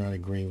food does not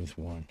agree with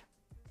one.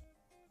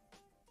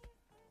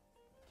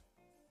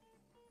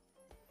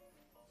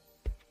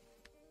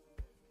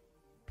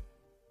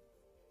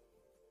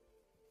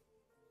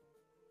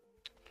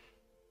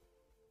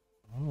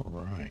 All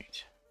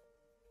right.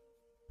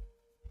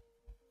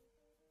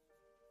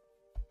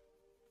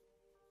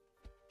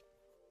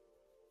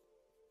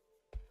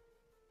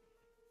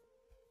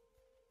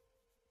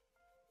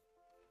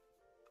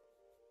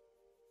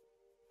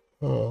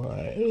 All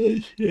right,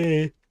 let's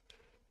see.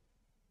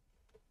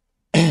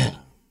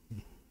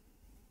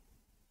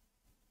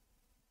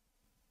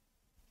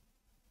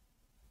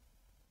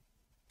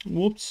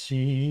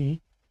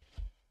 Whoopsie.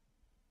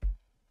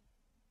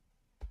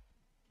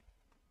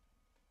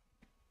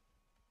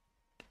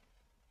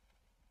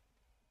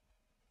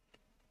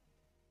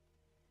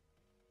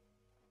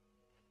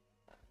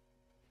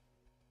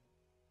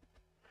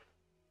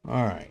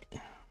 All right.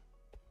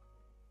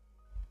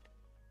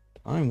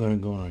 I'm going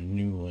to go on a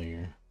new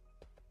layer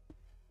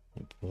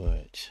and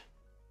put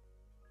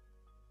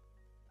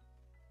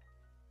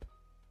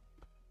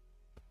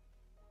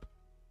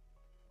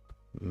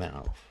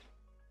mouth.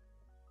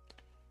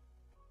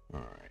 All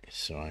right,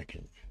 so I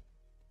can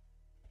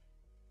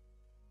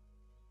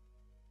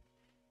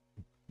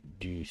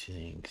do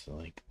things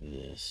like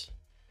this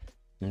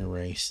and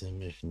erase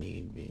them if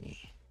need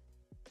be.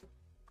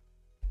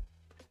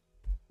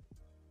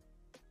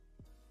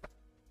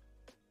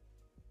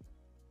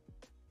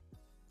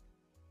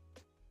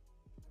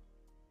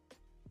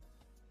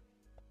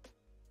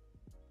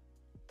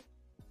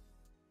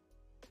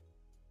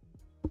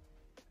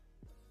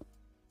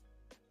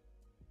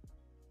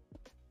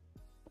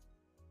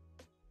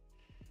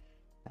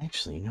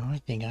 Actually, no, I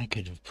think I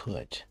could have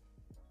put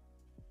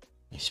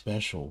a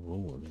special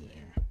ruler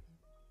there.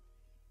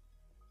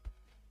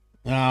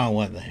 Oh,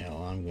 what the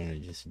hell. I'm going to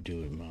just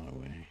do it my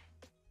way.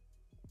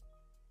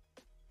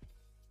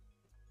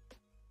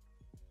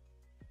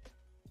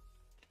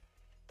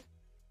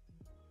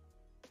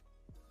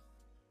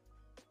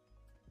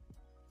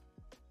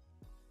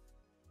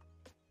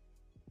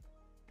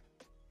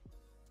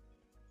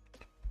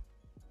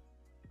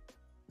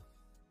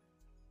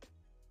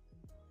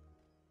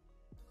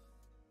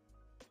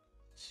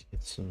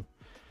 Let's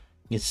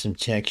get some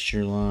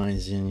texture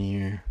lines in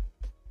here.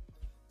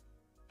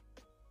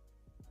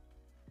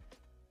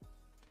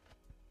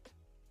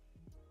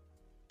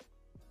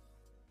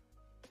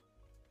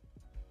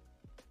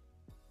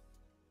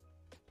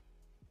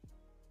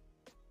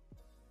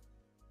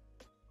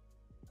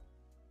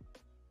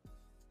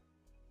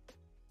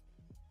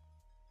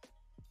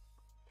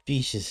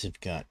 Fishes have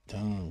got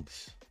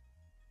tongues.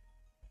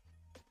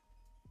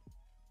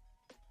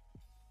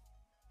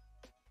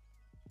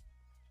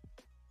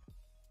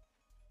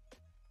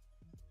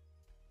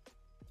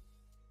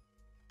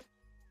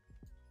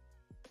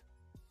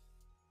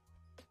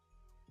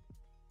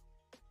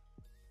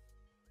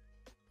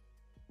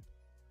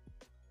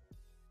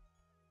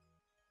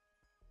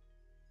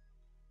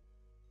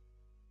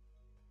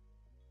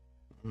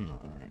 All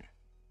right.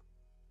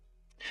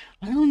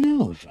 I don't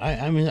know if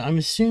I'm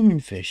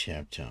assuming fish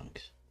have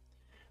tongues.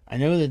 I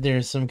know that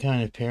there's some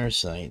kind of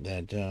parasite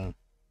that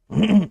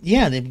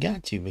yeah, they've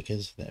got to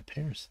because of that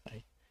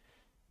parasite.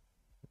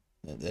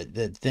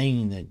 That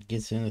thing that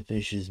gets in the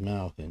fish's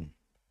mouth and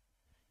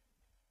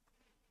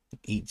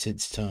eats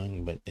its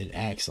tongue, but it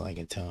acts like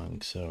a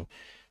tongue, so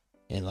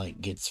it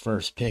like gets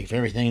first pick. If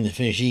everything the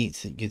fish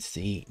eats, it gets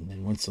to eat, and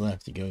then what's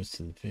left, it goes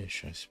to the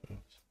fish, I suppose.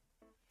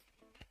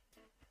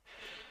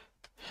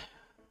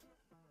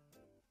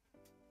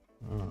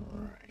 All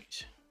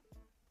right.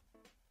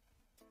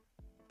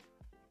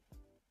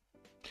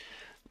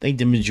 I think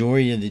the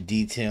majority of the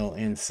detail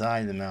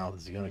inside the mouth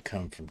is going to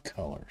come from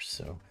color,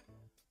 so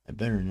I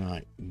better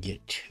not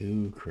get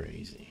too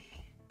crazy.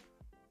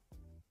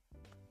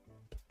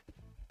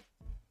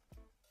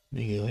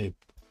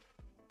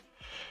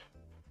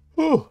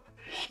 Oh,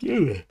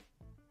 excuse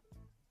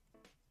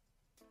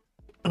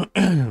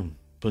me.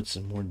 Put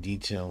some more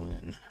detail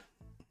in.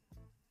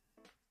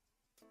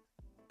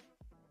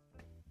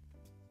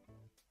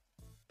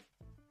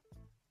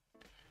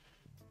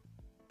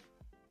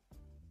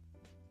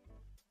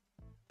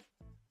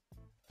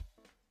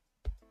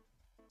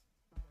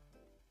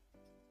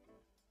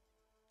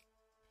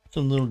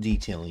 Some little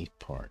detail-y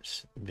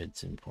parts,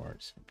 bits and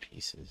parts and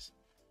pieces.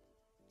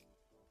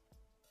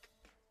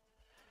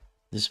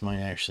 This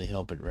might actually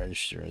help it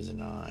register as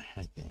an eye,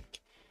 I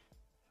think.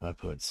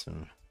 If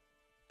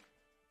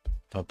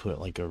I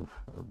put like a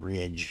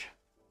ridge.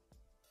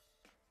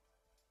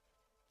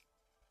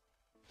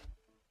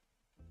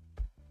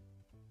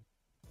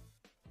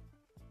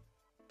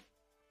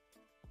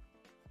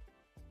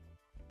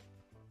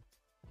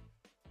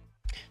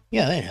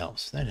 Yeah, that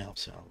helps. That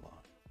helps out a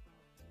lot.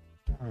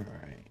 All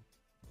right.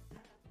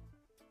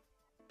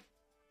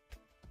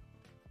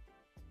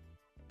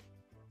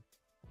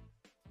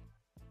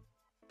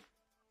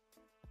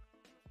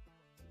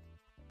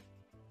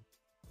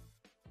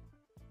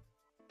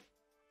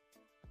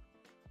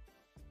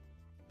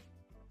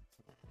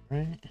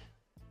 Right.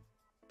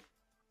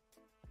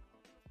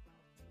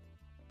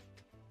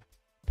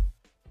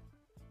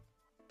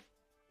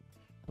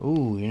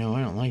 Ooh, you know,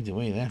 I don't like the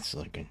way that's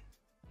looking.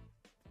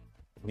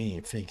 We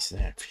need to fix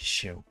that for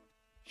sure.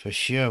 For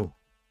sure.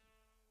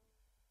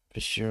 For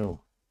sure.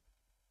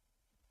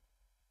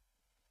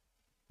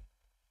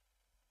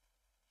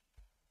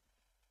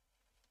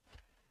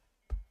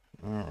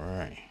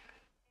 Alright.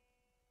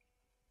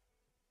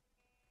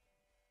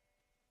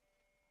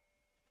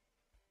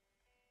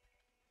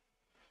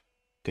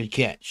 Good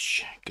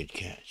catch. Good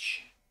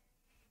catch.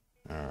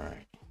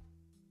 Alright.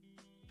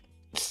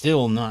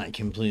 Still not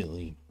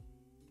completely.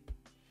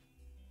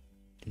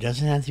 It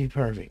doesn't have to be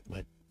perfect,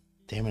 but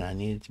damn it, I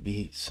need it to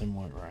be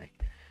somewhat right.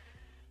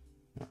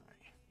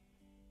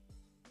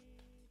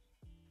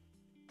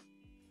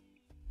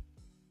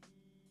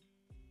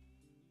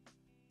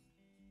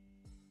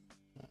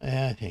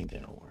 Yeah, I think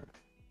that'll work.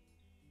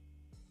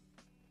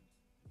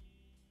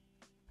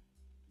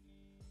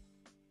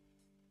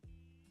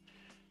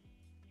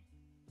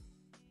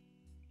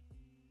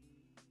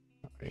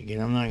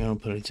 Again, I'm not going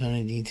to put a ton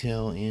of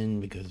detail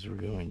in because we're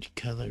going to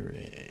color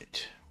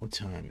it. What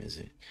time is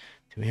it?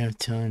 Do we have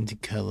time to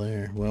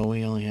color? Well,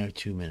 we only have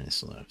 2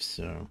 minutes left,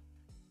 so.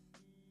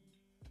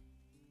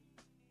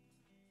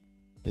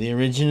 The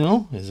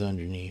original is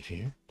underneath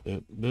here.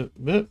 Boop, boop,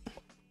 boop.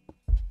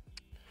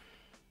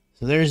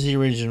 So there's the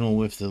original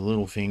with the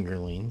little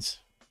fingerlings.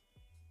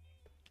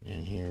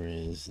 And here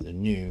is the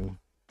new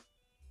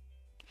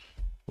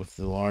with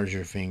the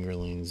larger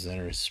fingerlings that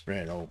are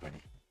spread open.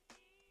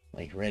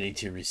 Like ready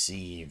to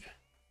receive.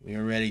 We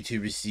are ready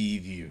to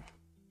receive you.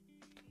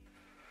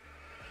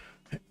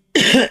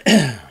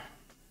 I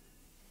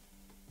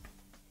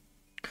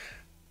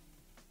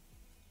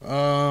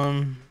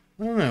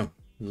don't know.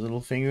 The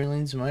little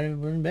fingerlings might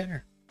have been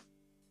better.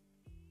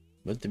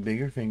 But the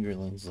bigger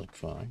fingerlings look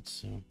fine,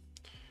 so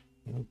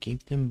we'll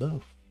keep them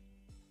both.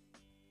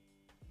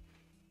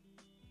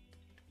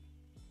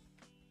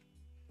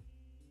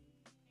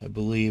 I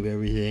believe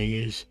everything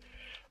is.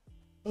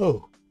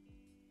 Oh.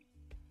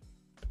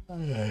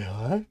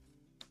 What?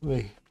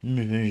 Wait, let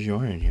me finish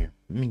yarn in here.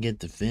 Let me get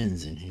the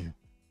fins in here.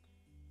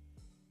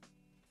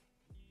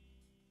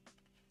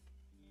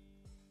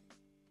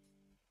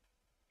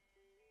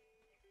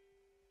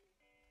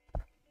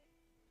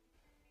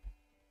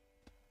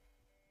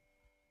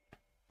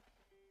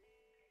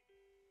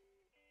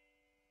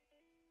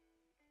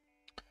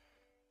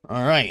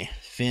 All right,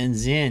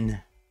 fins in.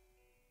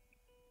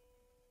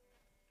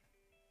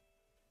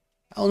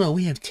 Oh no,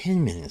 we have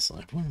 10 minutes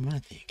left. What am I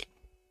thinking?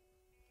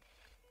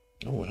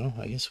 Oh well,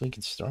 I guess we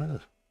can start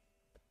it.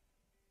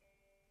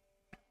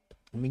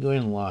 Let me go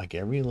ahead and lock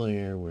every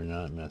layer we're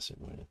not messing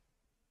with.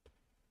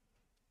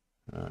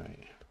 All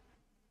right.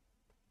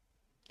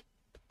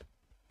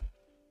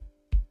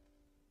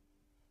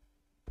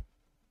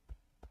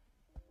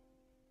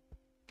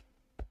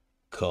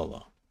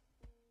 Color.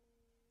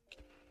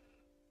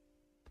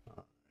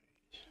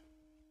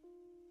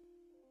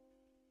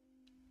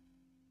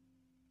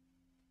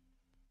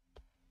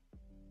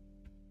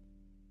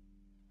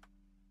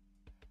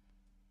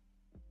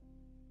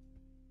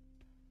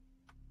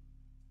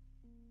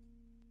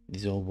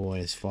 These old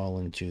boys fall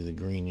into the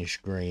greenish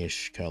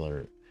grayish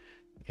color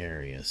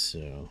area,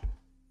 so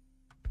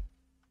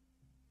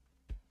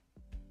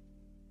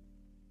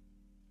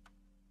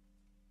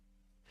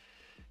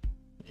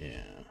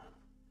yeah,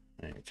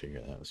 I didn't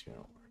figure that was gonna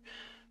work.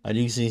 I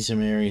do see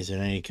some areas that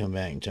I need to come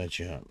back and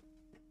touch up,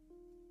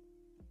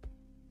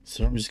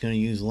 so I'm just gonna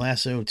use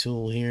lasso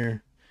tool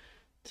here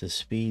to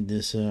speed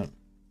this up.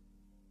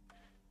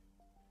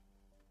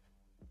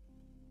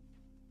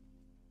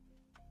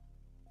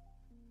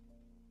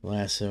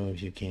 Lasso,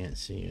 if you can't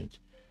see it,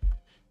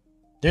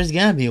 there's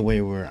gotta be a way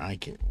where I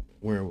can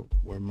where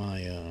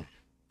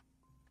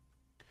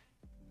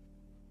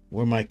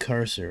my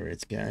cursor,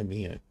 it's gotta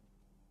be a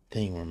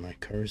thing where my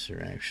cursor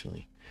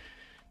actually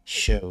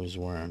shows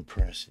where I'm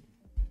pressing.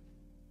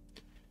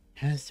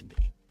 Has to be.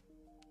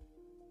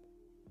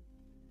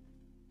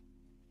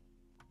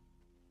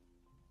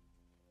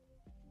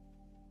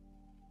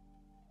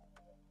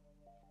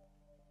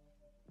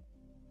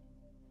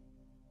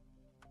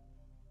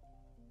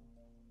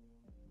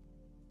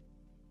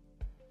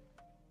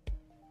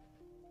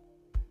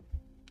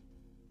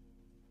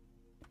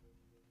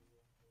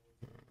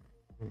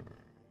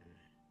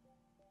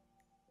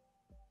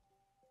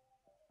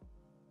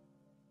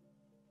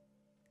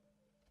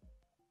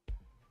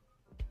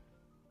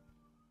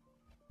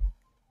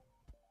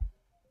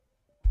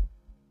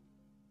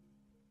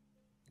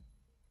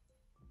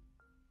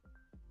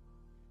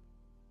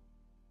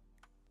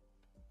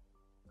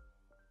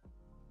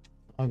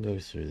 I'll go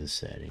through the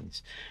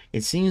settings.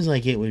 It seems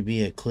like it would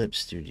be a Clip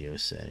Studio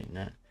setting,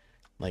 not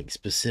like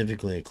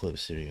specifically a Clip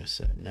Studio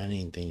setting, not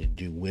anything to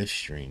do with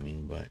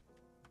streaming, but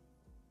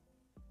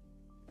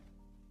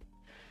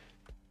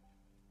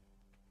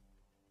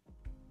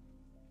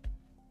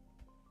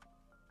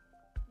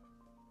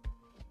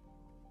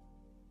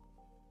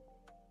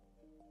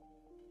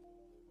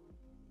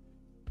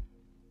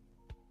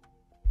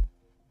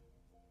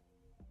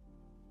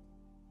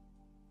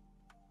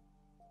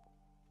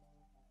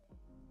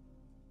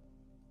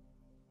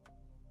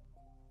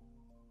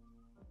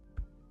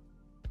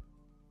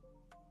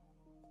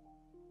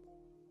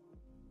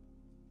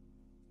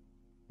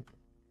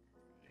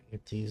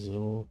Get these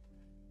little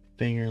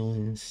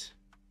fingerlings.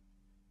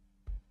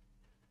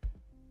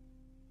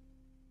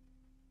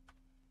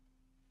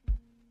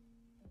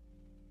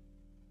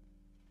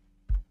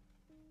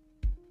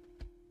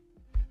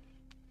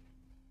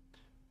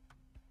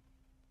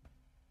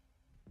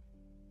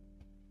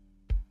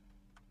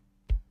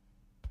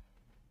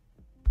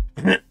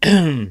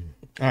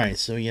 Alright,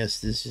 so yes,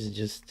 this is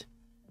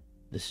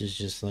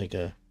just like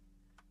a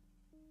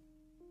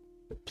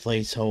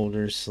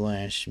placeholder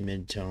slash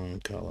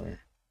mid-tone color.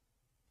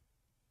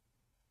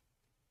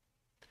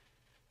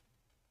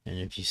 And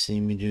if you've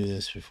seen me do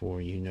this before,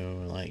 you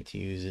know I like to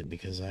use it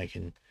because I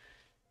can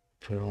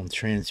put on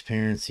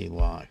transparency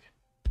lock.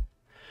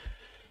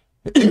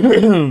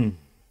 And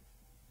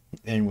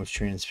with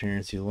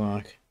transparency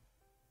lock,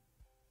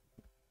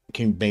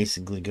 can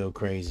basically go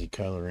crazy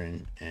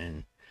coloring,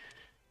 and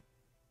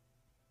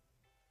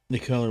the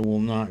color will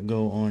not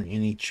go on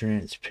any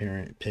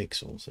transparent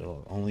pixels.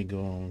 It'll only go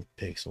on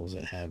pixels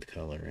that have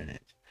color in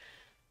it.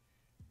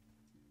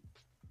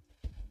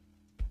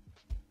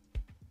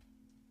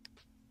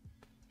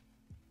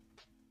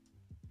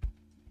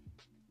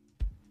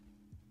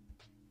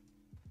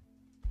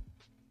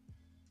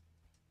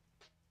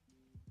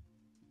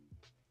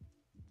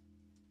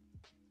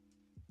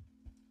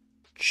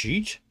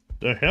 Cheat?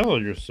 The hell are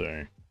you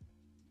saying?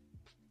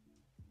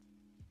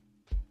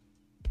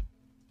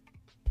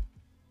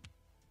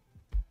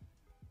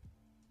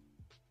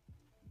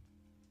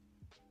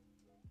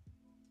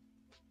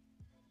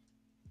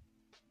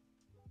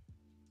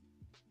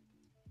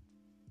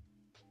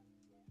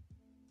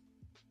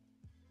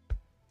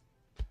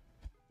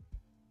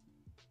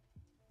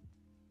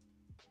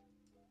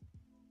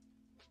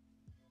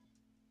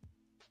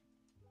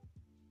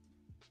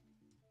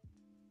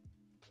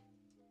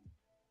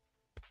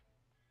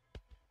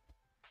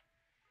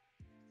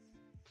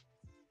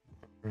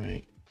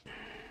 Right.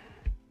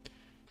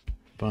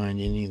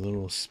 Find any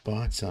little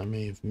spots I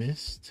may have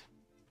missed.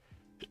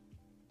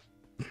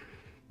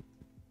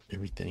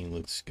 Everything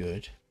looks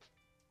good.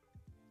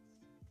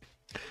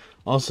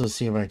 Also,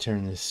 see if I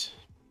turn this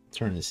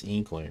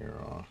ink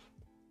layer off.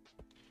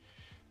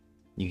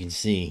 You can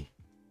see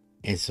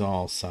it's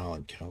all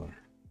solid color.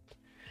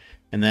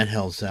 And that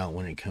helps out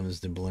when it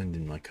comes to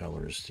blending my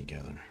colors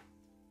together.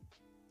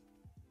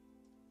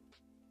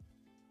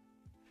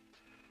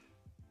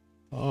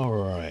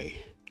 Alright.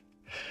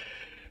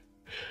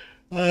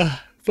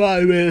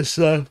 5 minutes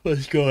left.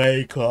 Let's go ahead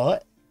and call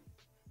it.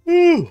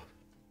 Woo!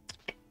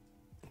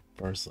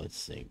 First, let's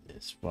save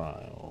this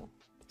file.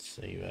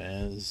 Save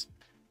as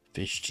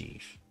Fish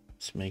Chief.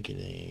 Let's make it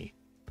a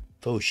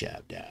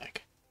Photoshop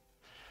doc.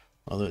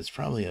 Although it's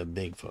probably a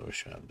big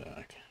Photoshop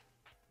doc.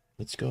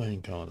 Let's go ahead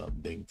and call it a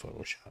big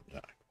Photoshop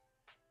doc.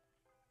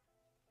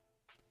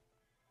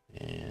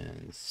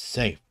 And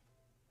save.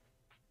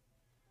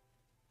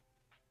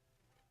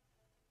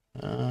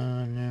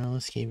 Now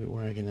let's keep it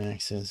where I can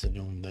access it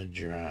on the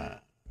drive.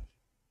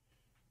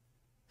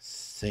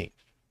 Save.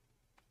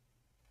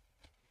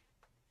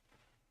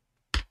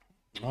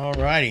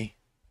 Alrighty.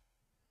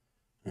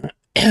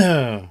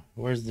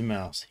 Where's the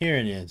mouse? Here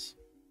it is.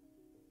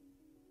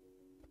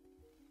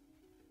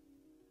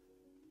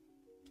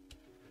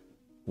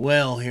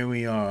 Well, here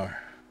we are.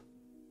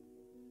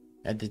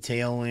 At the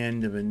tail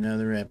end of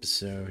another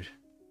episode.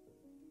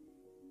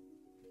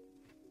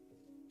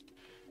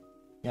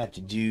 Got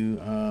to do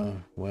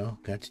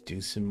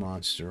some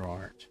monster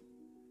art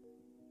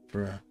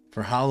for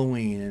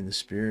Halloween, in the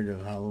spirit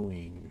of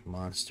Halloween,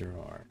 monster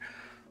art.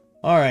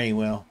 Alrighty,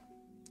 well,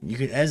 you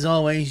could, as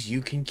always,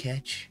 you can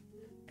catch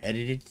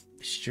edited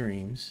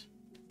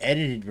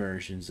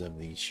versions of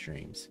these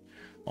streams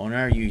on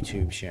our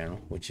YouTube channel,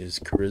 which is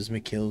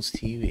Charisma Kills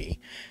TV.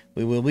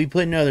 We will be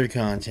putting other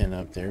content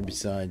up there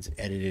besides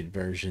edited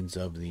versions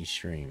of these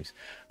streams.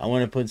 I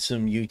want to put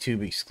some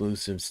YouTube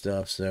exclusive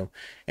stuff,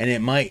 and it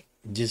might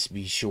just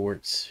be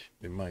shorts.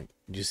 It might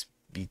just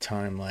be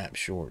time-lapse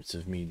shorts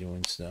of me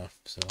doing stuff.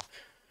 So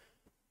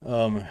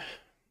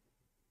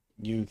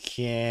you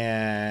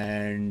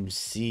can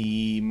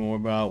see more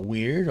about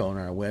Wyrd on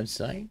our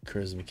website,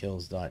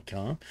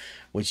 charismakills.com,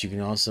 which you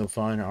can also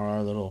find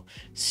our little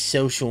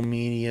social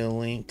media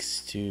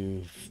links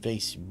to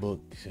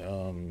Facebook,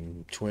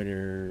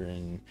 Twitter,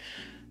 and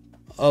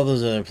all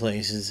those other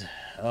places.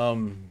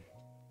 You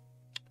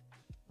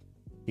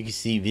can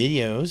see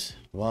videos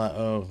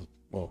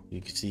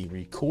you can see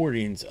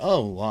recordings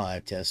of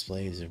live test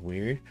plays of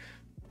Wyrd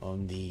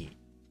on the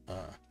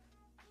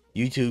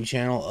YouTube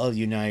channel of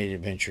United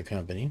Adventure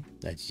Company.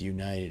 That's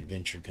United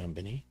Adventure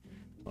Company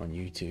on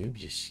YouTube.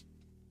 Just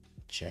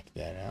check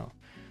that out.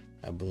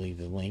 I believe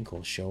the link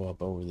will show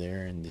up over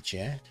there in the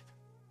chat.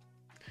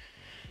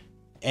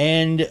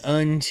 And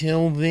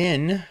until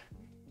then,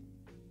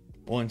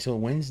 until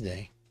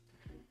Wednesday,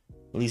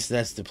 at least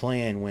that's the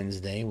plan.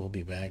 Wednesday, we'll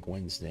be back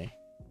Wednesday.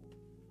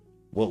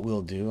 What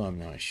we'll do, I'm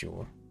not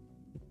sure.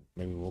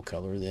 Maybe we'll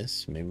color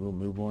this. Maybe we'll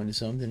move on to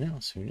something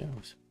else. Who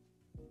knows?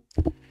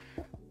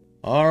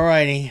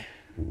 Alrighty.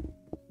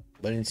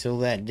 But until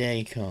that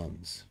day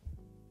comes,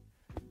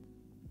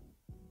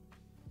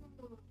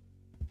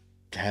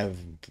 have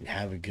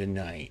a good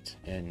night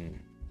and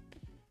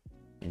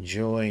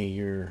enjoy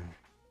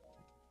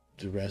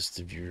the rest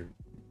of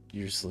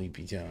your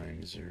sleepy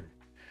times. Or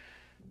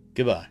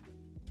goodbye.